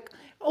do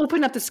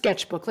open up the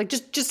sketchbook. Like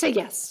just say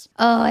yes.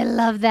 Oh, I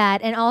love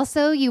that. And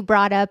also you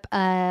brought up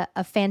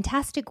a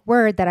fantastic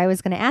word that I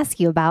was going to ask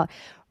you about,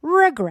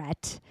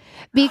 regret.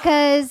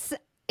 Because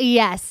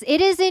yes,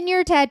 it is in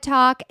your TED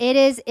Talk. It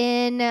is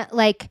in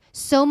like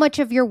so much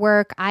of your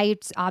work. I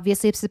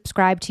obviously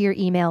subscribe to your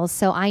emails,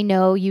 so I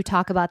know you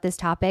talk about this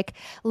topic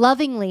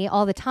lovingly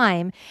all the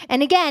time.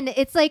 And again,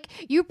 it's like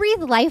you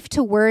breathe life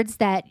to words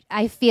that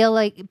I feel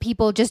like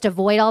people just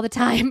avoid all the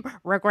time.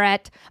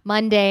 Regret,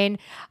 mundane,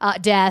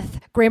 death,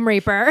 grim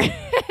reaper.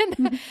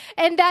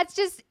 And that's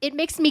just, it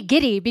makes me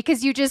giddy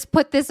because you just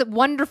put this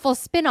wonderful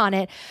spin on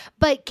it.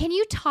 But can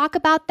you talk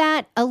about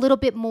that a little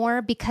bit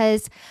more?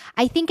 Because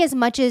I think as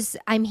much as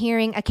I'm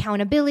hearing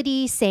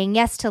accountability, saying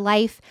yes to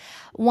life,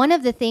 one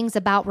of the things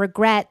about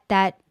regret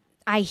that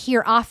I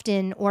hear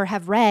often or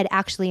have read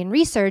actually in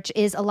research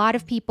is a lot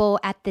of people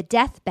at the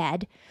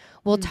deathbed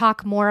will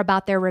talk more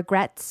about their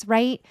regrets,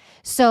 right?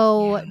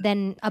 So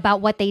then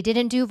about what they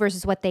didn't do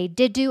versus what they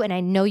did do. And I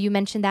know you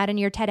mentioned that in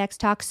your TEDx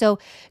talk. So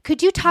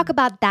could you talk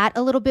about that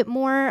a little bit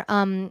more?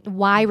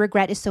 Why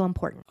regret is so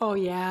important? Oh,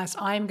 yes.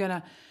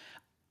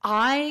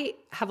 I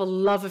have a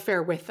love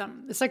affair with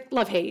them. It's like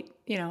love, hate,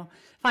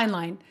 fine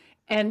line.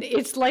 And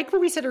it's like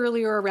what we said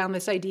earlier around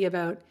this idea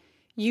about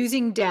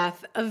using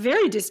death, a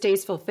very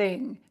distasteful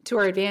thing, to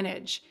our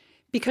advantage,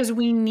 because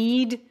we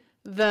need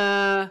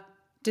the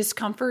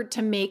discomfort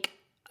to make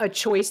a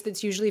choice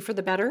that's usually for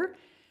the better.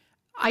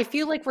 I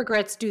feel like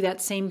regrets do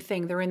that same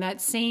thing. They're in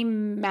that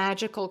same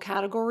magical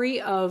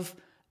category of,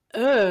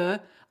 I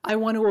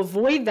want to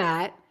avoid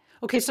that.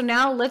 Okay, so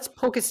now let's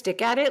poke a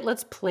stick at it.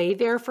 Let's play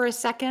there for a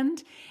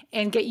second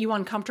and get you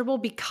uncomfortable,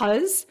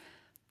 because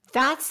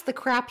that's the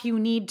crap you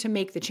need to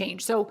make the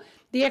change. So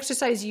the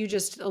exercise you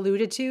just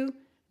alluded to,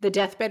 the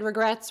deathbed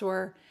regrets,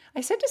 or I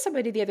said to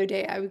somebody the other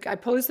day, I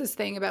posed this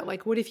thing about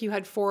like, what if you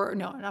had 12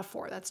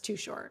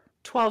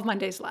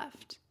 Mondays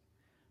left?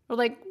 Or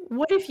like,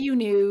 what if you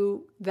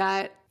knew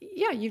that,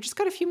 you've just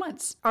got a few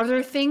months? Are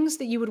there things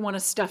that you would want to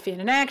stuff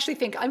in? And I actually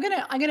think I'm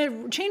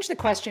gonna change the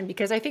question,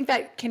 because I think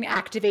that can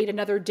activate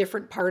another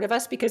different part of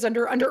us, because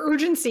under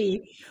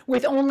urgency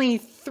with only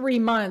 3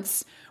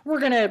 months, we're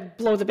going to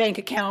blow the bank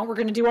account. We're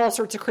going to do all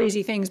sorts of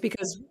crazy things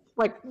because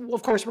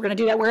of course we're going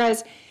to do that.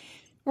 Whereas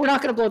we're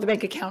not going to blow the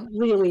bank account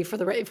really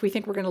if we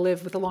think we're going to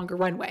live with a longer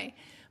runway.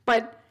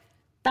 But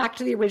back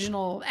to the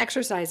original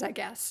exercise, I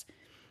guess.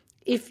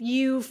 If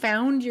you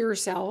found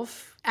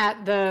yourself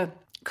at the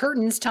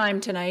curtains time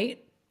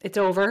tonight, it's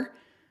over.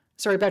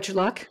 Sorry about your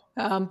luck,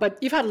 but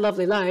you've had a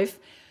lovely life.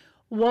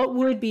 What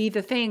would be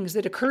the things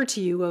that occur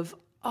to you of,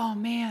 oh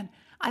man,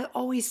 I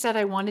always said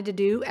I wanted to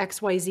do X,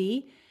 Y,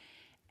 Z,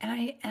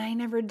 and I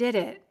never did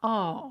it.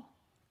 Oh,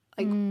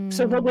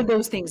 so what would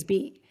those things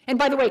be? And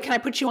by the way, can I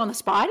put you on the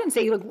spot and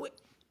say, look,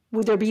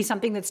 would there be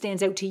something that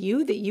stands out to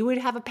you that you would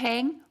have a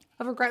pang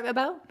of regret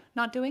about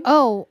not doing?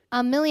 Oh,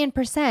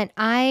 1,000,000%.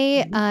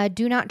 I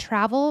do not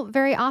travel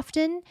very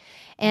often,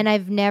 and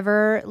I've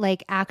never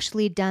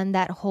actually done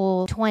that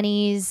whole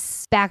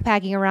 20s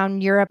backpacking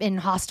around Europe in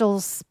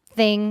hostels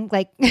thing,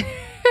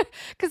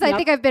 because I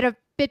think I've been a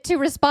bit too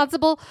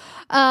responsible.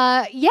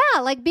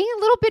 Being a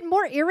little bit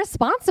more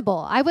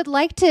irresponsible. I would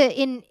like to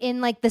in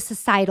the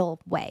societal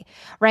way,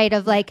 right?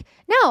 Of no,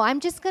 I'm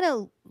just going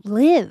to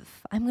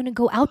live. I'm going to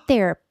go out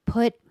there,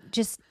 put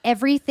just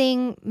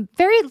everything,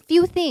 very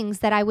few things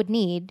that I would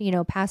need,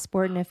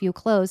 passport and a few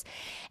clothes,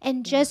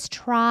 and just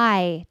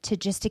try to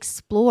just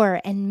explore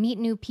and meet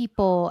new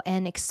people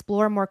and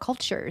explore more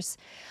cultures.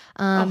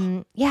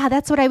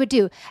 That's what I would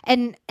do.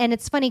 And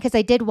it's funny because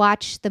I did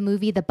watch the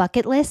movie The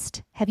Bucket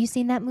List. Have you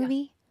seen that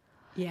movie?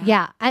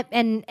 Yeah.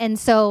 And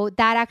so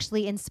that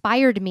actually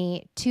inspired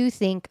me to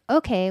think,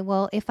 okay,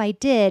 well, if I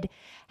did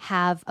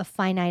have a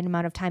finite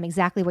amount of time,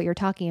 exactly what you're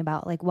talking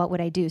about, what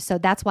would I do? So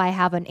that's why I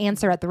have an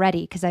answer at the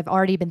ready, because I've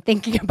already been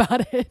thinking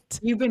about it.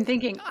 You've been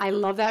thinking. I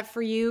love that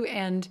for you.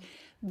 And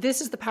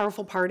this is the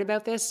powerful part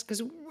about this,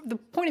 because the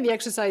point of the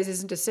exercise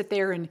isn't to sit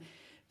there and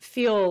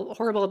feel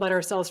horrible about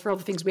ourselves for all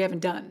the things we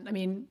haven't done. I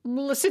mean,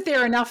 we'll sit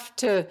there enough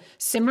to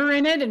simmer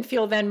in it and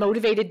feel then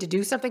motivated to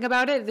do something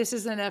about it. This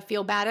isn't a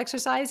feel bad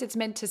exercise. It's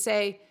meant to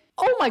say,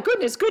 oh my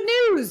goodness, good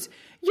news.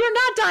 You're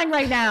not dying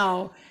right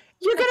now.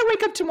 You're going to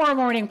wake up tomorrow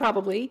morning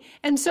probably.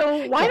 And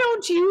so why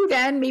don't you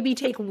then maybe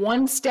take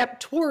one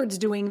step towards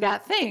doing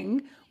that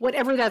thing,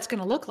 whatever that's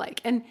going to look like.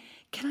 And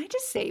can I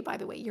just say, by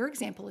the way, your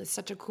example is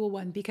such a cool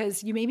one,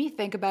 because you made me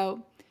think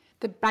about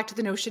back to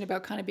the notion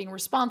about kind of being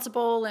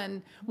responsible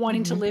and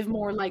wanting to live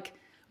more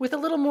with a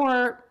little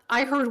more,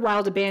 I heard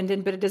wild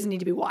abandon, but it doesn't need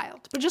to be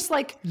wild, but just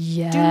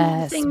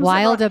yes, do things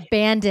wild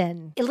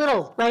abandon. A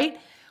little, right?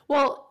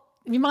 Well,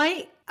 you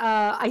might,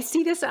 I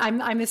see this,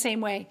 I'm the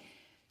same way.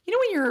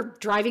 When you're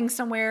driving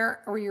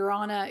somewhere, or you're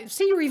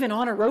say you're even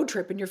on a road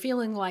trip and you're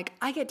feeling like,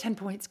 I get 10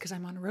 points because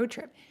I'm on a road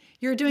trip.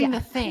 You're doing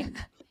the thing.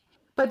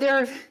 But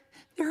there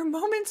are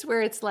moments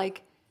where it's but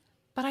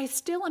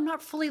I'm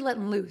not fully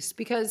letting loose,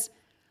 because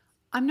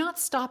I'm not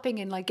stopping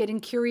and getting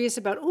curious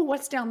about, oh,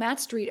 what's down that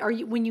street? Are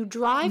you, when you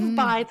drive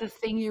by the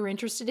thing you're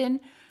interested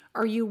in,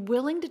 are you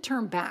willing to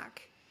turn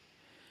back?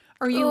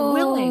 Are you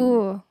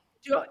willing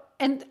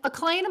And a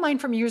client of mine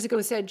from years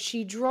ago said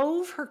she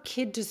drove her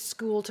kid to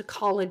school, to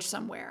college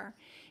somewhere.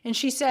 And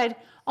she said,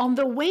 on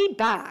the way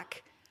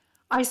back,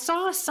 I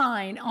saw a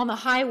sign on the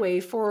highway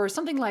for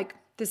something like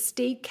the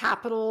state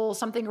capitol,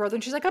 something or other.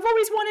 And she's like, I've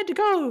always wanted to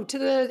go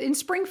in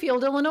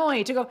Springfield,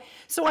 Illinois to go.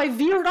 So I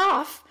veered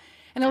off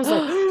and I was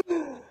like,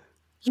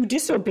 you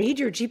disobeyed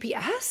your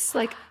GPS?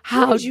 Like,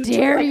 how did you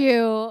dare do it?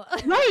 you?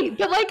 Right.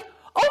 But like,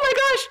 oh my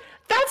gosh,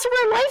 that's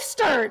where life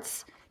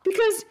starts.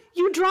 Because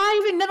you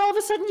drive and then all of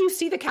a sudden you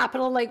see the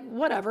Capitol, like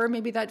whatever,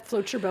 maybe that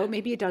floats your boat,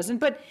 maybe it doesn't,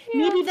 but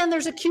maybe then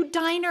there's a cute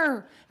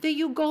diner that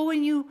you go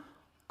and you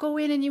go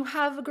in and you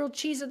have a grilled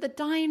cheese at the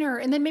diner.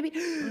 And then maybe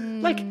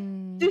like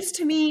this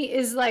to me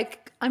is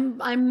like,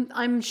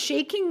 I'm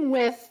shaking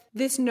with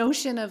this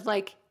notion of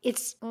like,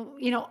 it's,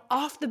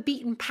 off the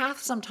beaten path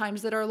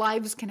sometimes that our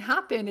lives can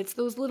happen. It's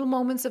those little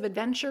moments of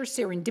adventure,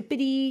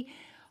 serendipity.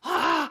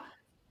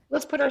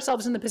 Let's put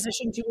ourselves in the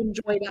position to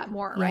enjoy that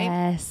more,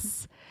 right?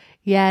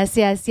 Yes.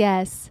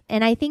 Yes.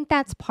 And I think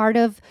that's part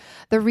of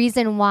the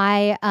reason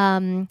why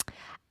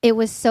it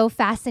was so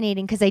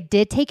fascinating, because I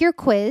did take your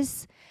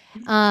quiz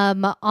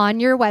on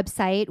your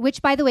website,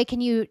 which, by the way,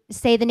 can you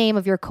say the name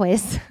of your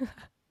quiz?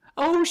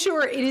 Oh,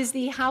 sure. It is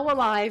the How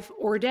Alive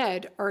or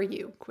Dead Are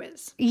You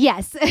quiz.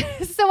 Yes. So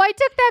I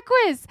took that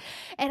quiz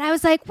and I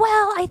was like,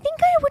 well, I think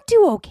I would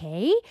do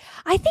okay.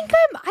 I think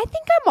I'm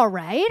all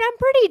right. I'm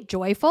pretty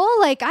joyful.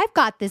 Like, I've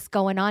got this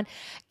going on.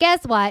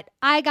 Guess what?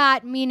 I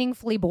got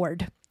meaningfully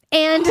bored.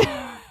 And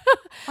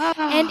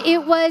and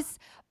it was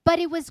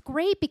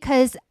great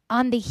because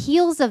on the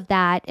heels of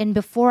that, and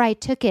before I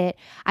took it,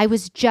 I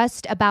was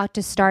just about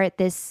to start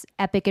this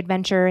epic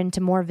adventure into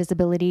more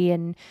visibility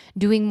and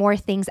doing more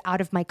things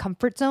out of my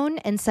comfort zone.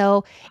 And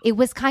so it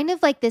was kind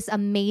of like this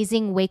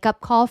amazing wake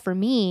up call for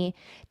me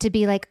to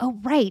be like, oh,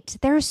 right,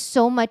 there's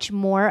so much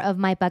more of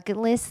my bucket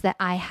list that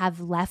I have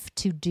left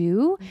to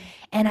do.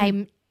 And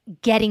I'm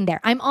getting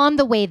there. I'm on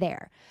the way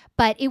there.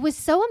 But it was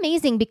so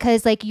amazing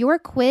because like your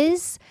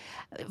quiz,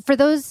 for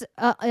those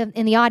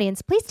in the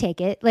audience, please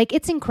take it. Like,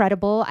 it's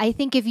incredible. I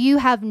think if you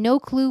have no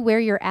clue where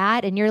you're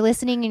at and you're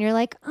listening and you're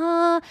like,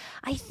 I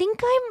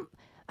think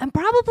I'm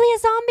probably a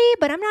zombie,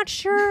 but I'm not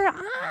sure.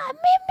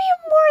 Maybe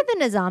more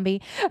than a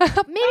zombie,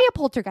 maybe a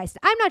poltergeist.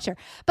 I'm not sure.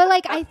 But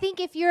like, I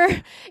think if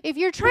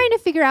you're trying to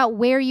figure out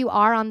where you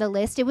are on the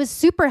list, it was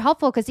super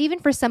helpful because even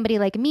for somebody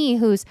like me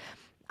who's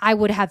I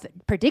would have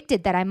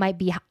predicted that I might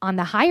be on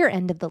the higher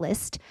end of the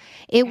list.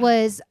 It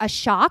was a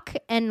shock,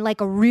 and like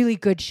a really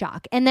good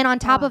shock. And then on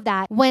top of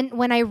that,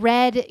 when I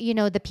read,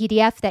 the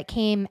PDF that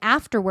came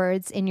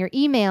afterwards in your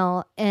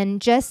email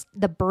and just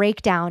the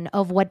breakdown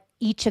of what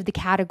each of the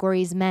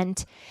categories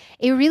meant,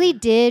 it really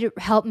did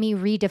help me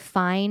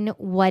redefine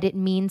what it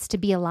means to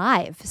be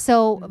alive.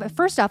 So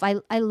first off,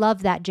 I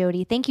love that,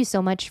 Jodi. Thank you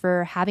so much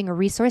for having a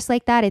resource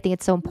like that. I think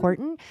it's so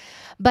important.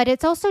 But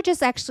it's also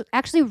just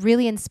actually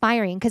really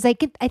inspiring because I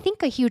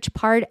think a huge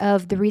part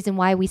of the reason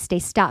why we stay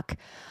stuck,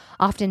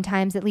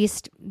 oftentimes, at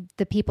least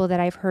the people that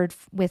I've heard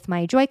with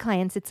my Joy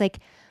clients,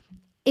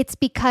 it's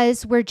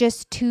because we're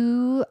just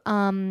too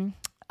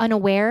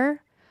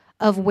unaware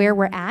of where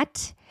we're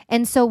at.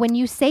 And so when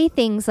you say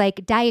things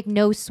like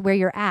diagnose where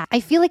you're at,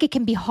 I feel like it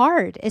can be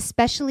hard,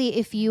 especially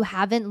if you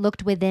haven't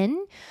looked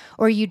within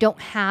or you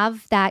don't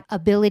have that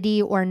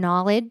ability or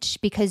knowledge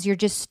because you're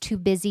just too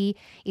busy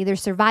either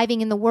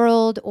surviving in the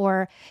world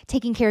or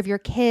taking care of your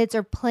kids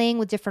or playing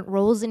with different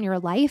roles in your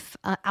life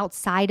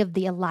outside of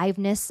the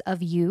aliveness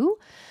of you.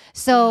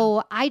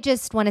 So I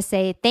just want to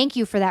say thank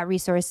you for that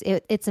resource.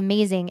 It's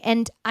amazing.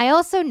 And I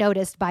also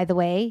noticed, by the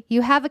way,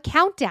 you have a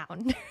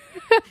countdown.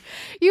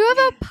 You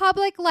have a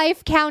public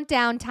life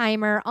countdown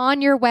timer on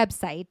your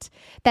website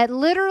that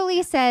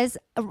literally says,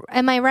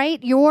 am I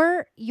right?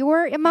 Your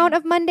amount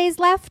of Mondays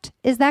left.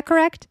 Is that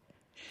correct?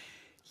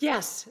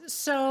 Yes.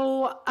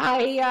 So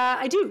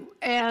I do.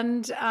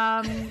 And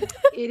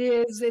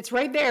it's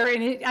right there.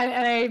 And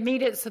I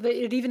made it so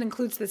that it even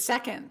includes the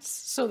seconds.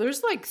 So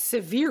there's like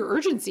severe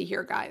urgency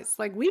here, guys.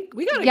 Like we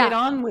got to get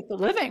on with the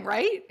living,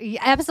 right?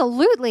 Yeah,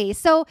 absolutely.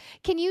 So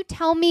can you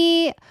tell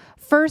me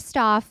first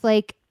off,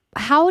 like,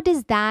 how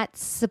does that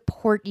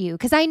support you?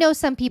 Because I know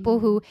some people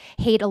who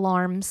hate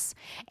alarms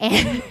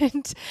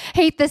and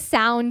hate the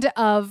sound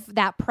of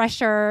that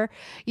pressure,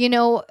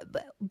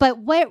 but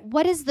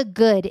what is the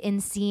good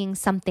in seeing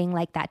something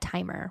like that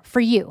timer for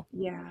you?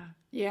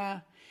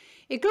 Yeah.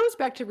 It goes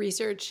back to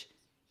research.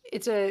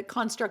 It's a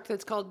construct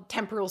that's called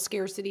temporal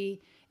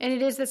scarcity. And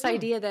it is this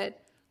idea that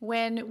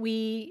when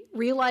we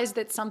realize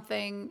that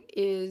something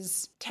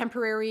is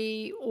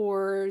temporary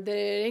or that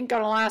it ain't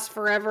going to last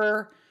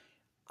forever,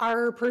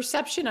 our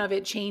perception of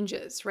it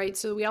changes, right?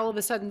 So we all of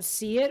a sudden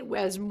see it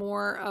as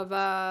more of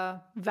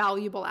a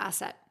valuable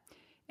asset.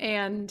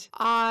 And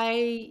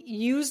I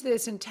use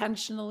this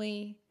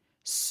intentionally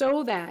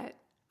so that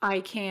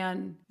I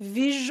can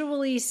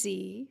visually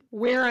see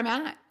where I'm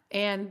at.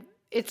 And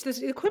it's this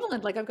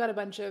equivalent, like I've got a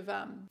bunch of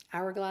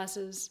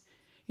hourglasses.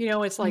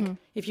 It's like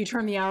if you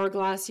turn the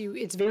hourglass,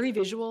 it's very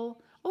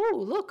visual.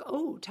 Oh,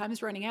 look, time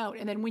is running out.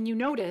 And then when you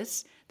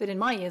notice that in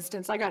my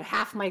instance, I got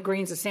half my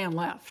grains of sand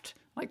left.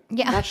 Like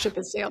that ship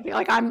has sailed.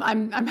 Like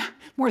I'm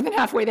more than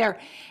halfway there.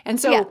 And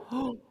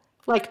so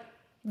like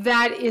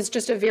that is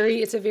just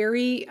it's a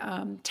very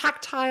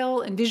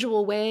tactile and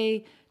visual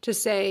way to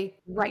say,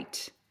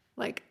 right.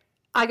 Like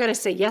I got to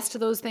say yes to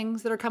those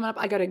things that are coming up.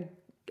 I got to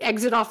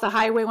exit off the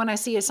highway when I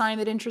see a sign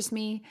that interests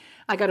me.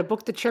 I got to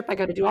book the trip. I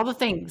got to do all the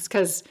things,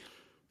 because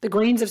the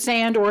grains of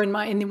sand, or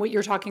in what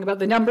you're talking about,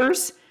 the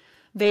numbers,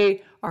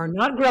 they are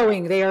not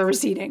growing, they are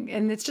receding.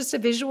 And it's just a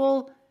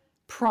visual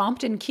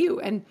prompt and cue.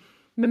 And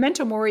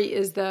memento mori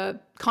is the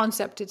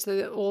concept. It's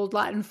the old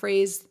Latin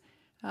phrase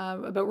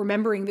about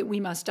remembering that we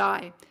must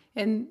die.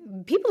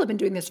 And people have been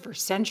doing this for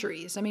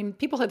centuries. I mean,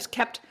 people have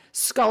kept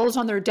skulls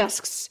on their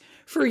desks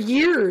for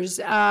years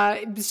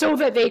so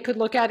that they could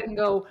look at it and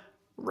go,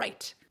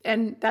 right.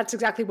 And that's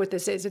exactly what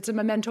this is. It's a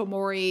memento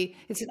mori.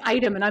 It's an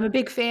item. And I'm a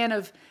big fan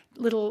of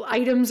little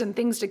items and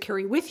things to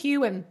carry with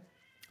you. And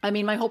I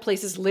mean, my whole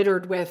place is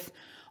littered with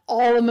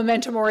all the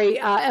memento mori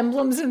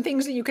emblems and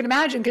things that you can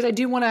imagine, because I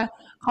do want to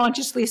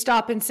consciously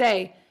stop and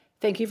say,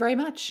 thank you very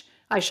much.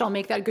 I shall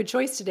make that good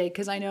choice today,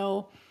 because I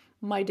know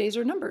my days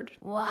are numbered.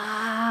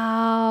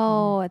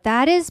 Wow.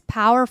 That is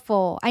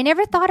powerful. I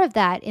never thought of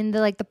that in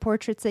the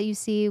portraits that you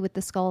see with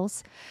the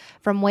skulls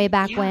from way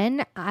back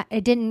when.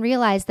 I didn't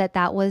realize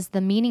that was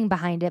the meaning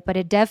behind it, but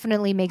it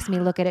definitely makes me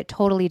look at it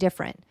totally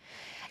different.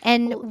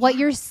 And what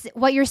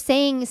you're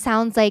saying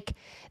sounds like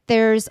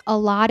there's a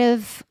lot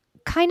of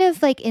kind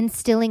of like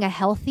instilling a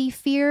healthy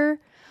fear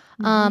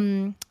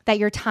that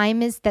your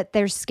time is, that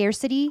there's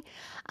scarcity.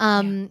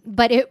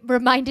 But it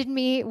reminded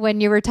me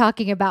when you were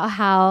talking about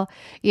how,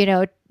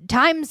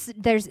 times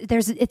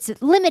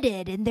it's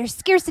limited and there's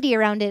scarcity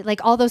around it. Like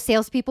all those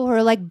salespeople who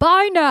are like,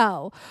 buy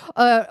now,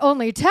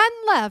 only 10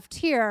 left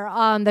here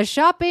on the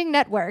shopping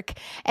network.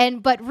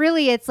 But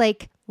really it's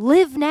like,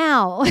 live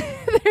now.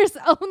 There's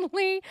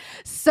only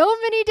so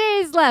many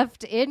days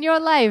left in your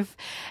life.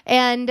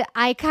 And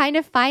I kind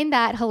of find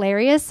that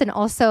hilarious and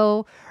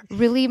also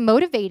really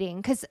motivating,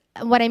 because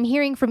what I'm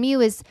hearing from you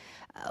is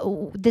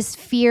this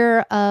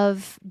fear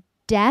of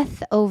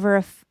death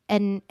over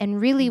and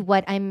really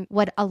what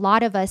a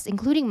lot of us,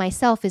 including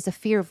myself, is a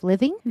fear of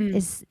living.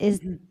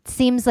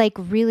 Seems like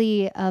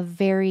really a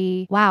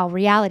very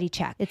reality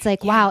check. It's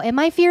like, wow, am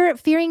I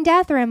fearing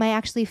death, or am I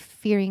actually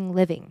fearing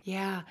living?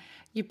 Yeah.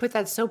 You put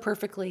that so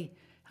perfectly.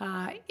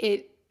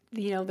 There's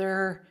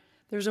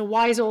a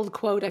wise old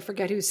quote, I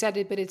forget who said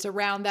it, but it's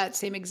around that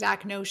same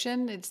exact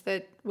notion. It's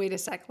that, wait a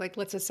sec, like,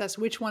 let's assess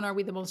which one are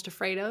we the most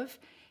afraid of?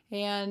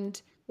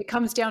 And it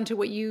comes down to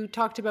what you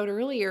talked about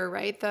earlier,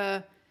 right?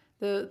 The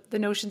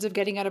notions of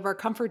getting out of our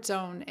comfort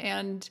zone.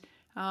 And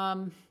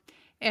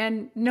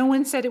no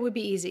one said it would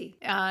be easy.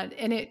 And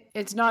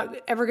it's not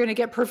ever going to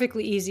get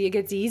perfectly easy. It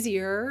gets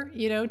easier,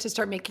 to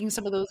start making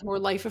some of those more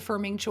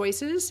life-affirming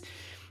choices.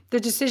 The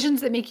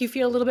decisions that make you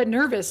feel a little bit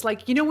nervous,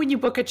 like, when you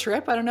book a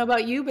trip, I don't know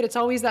about you, but it's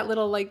always that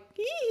little like,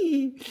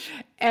 ee!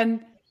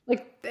 And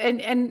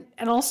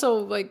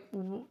also like,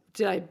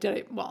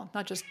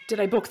 not just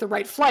did I book the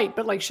right flight,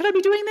 but like, should I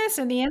be doing this?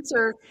 And the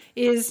answer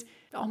is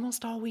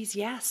almost always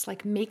yes.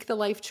 Like, make the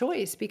life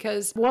choice,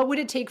 because what would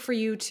it take for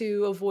you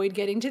to avoid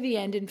getting to the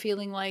end and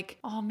feeling like,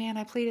 oh man,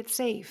 I played it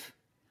safe?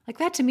 Like,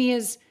 that to me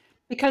is,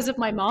 because of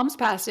my mom's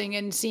passing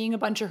and seeing a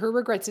bunch of her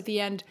regrets at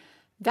the end,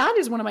 that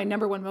is one of my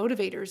number one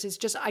motivators, is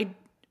just, and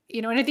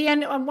at the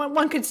end,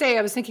 one could say,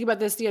 I was thinking about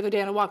this the other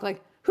day on a walk, like,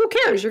 who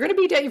cares? You're going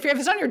to be dead. If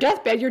it's on your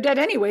deathbed, you're dead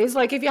anyways.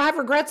 Like, if you have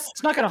regrets,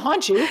 it's not going to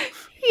haunt you.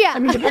 Yeah. I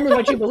mean, depending on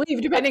what you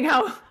believe, depending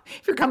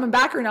if you're coming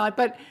back or not.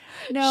 But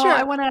no, sure.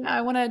 I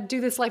want to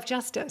do this life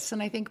justice.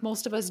 And I think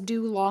most of us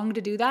do long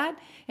to do that.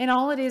 And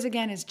all it is,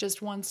 again, is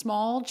just one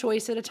small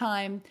choice at a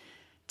time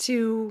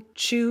to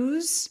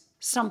choose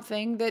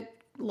something that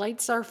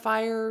lights our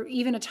fire,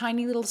 even a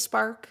tiny little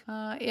spark,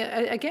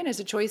 again, is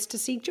a choice to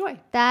seek joy.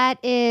 That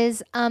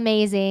is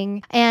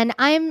amazing. And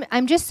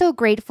I'm just so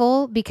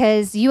grateful,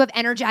 because you have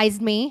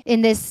energized me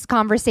in this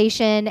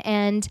conversation,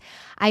 and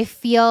I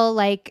feel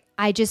like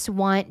I just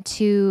want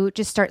to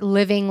just start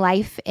living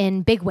life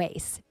in big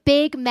ways,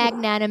 big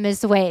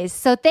magnanimous ways.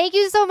 So thank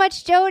you so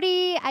much,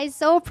 Jodi. I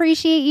so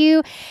appreciate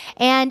you.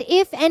 And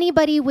if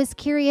anybody was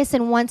curious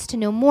and wants to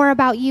know more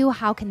about you,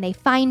 how can they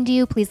find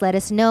you? Please let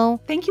us know.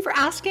 Thank you for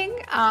asking.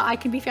 I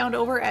can be found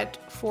over at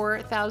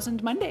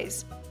 4000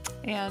 Mondays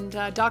and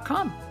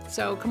 .com.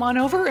 So come on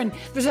over, and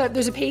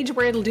there's a page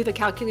where it'll do the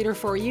calculator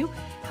for you,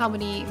 how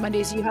many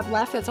Mondays you have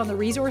left. That's on the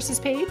resources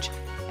page.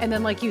 And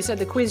then, like you said,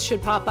 the quiz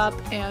should pop up,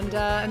 and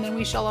then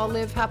we shall all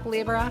live happily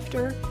ever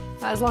after,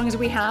 as long as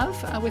we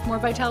have, with more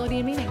vitality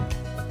and meaning.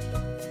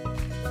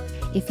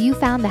 If you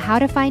found the How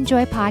to Find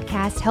Joy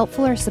podcast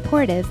helpful or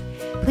supportive,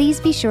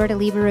 please be sure to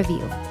leave a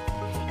review.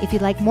 If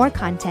you'd like more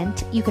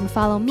content, you can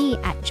follow me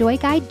at Joy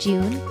Guide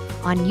June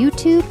on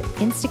YouTube,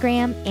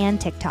 Instagram, and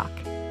TikTok.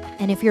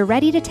 And if you're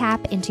ready to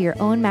tap into your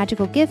own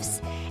magical gifts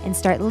and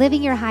start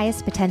living your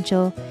highest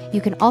potential,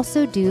 you can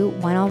also do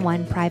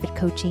one-on-one private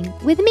coaching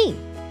with me.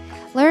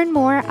 Learn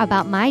more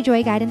about my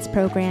Joy Guidance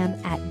program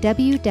at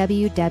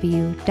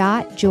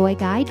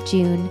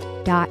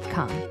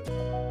www.joyguidejune.com.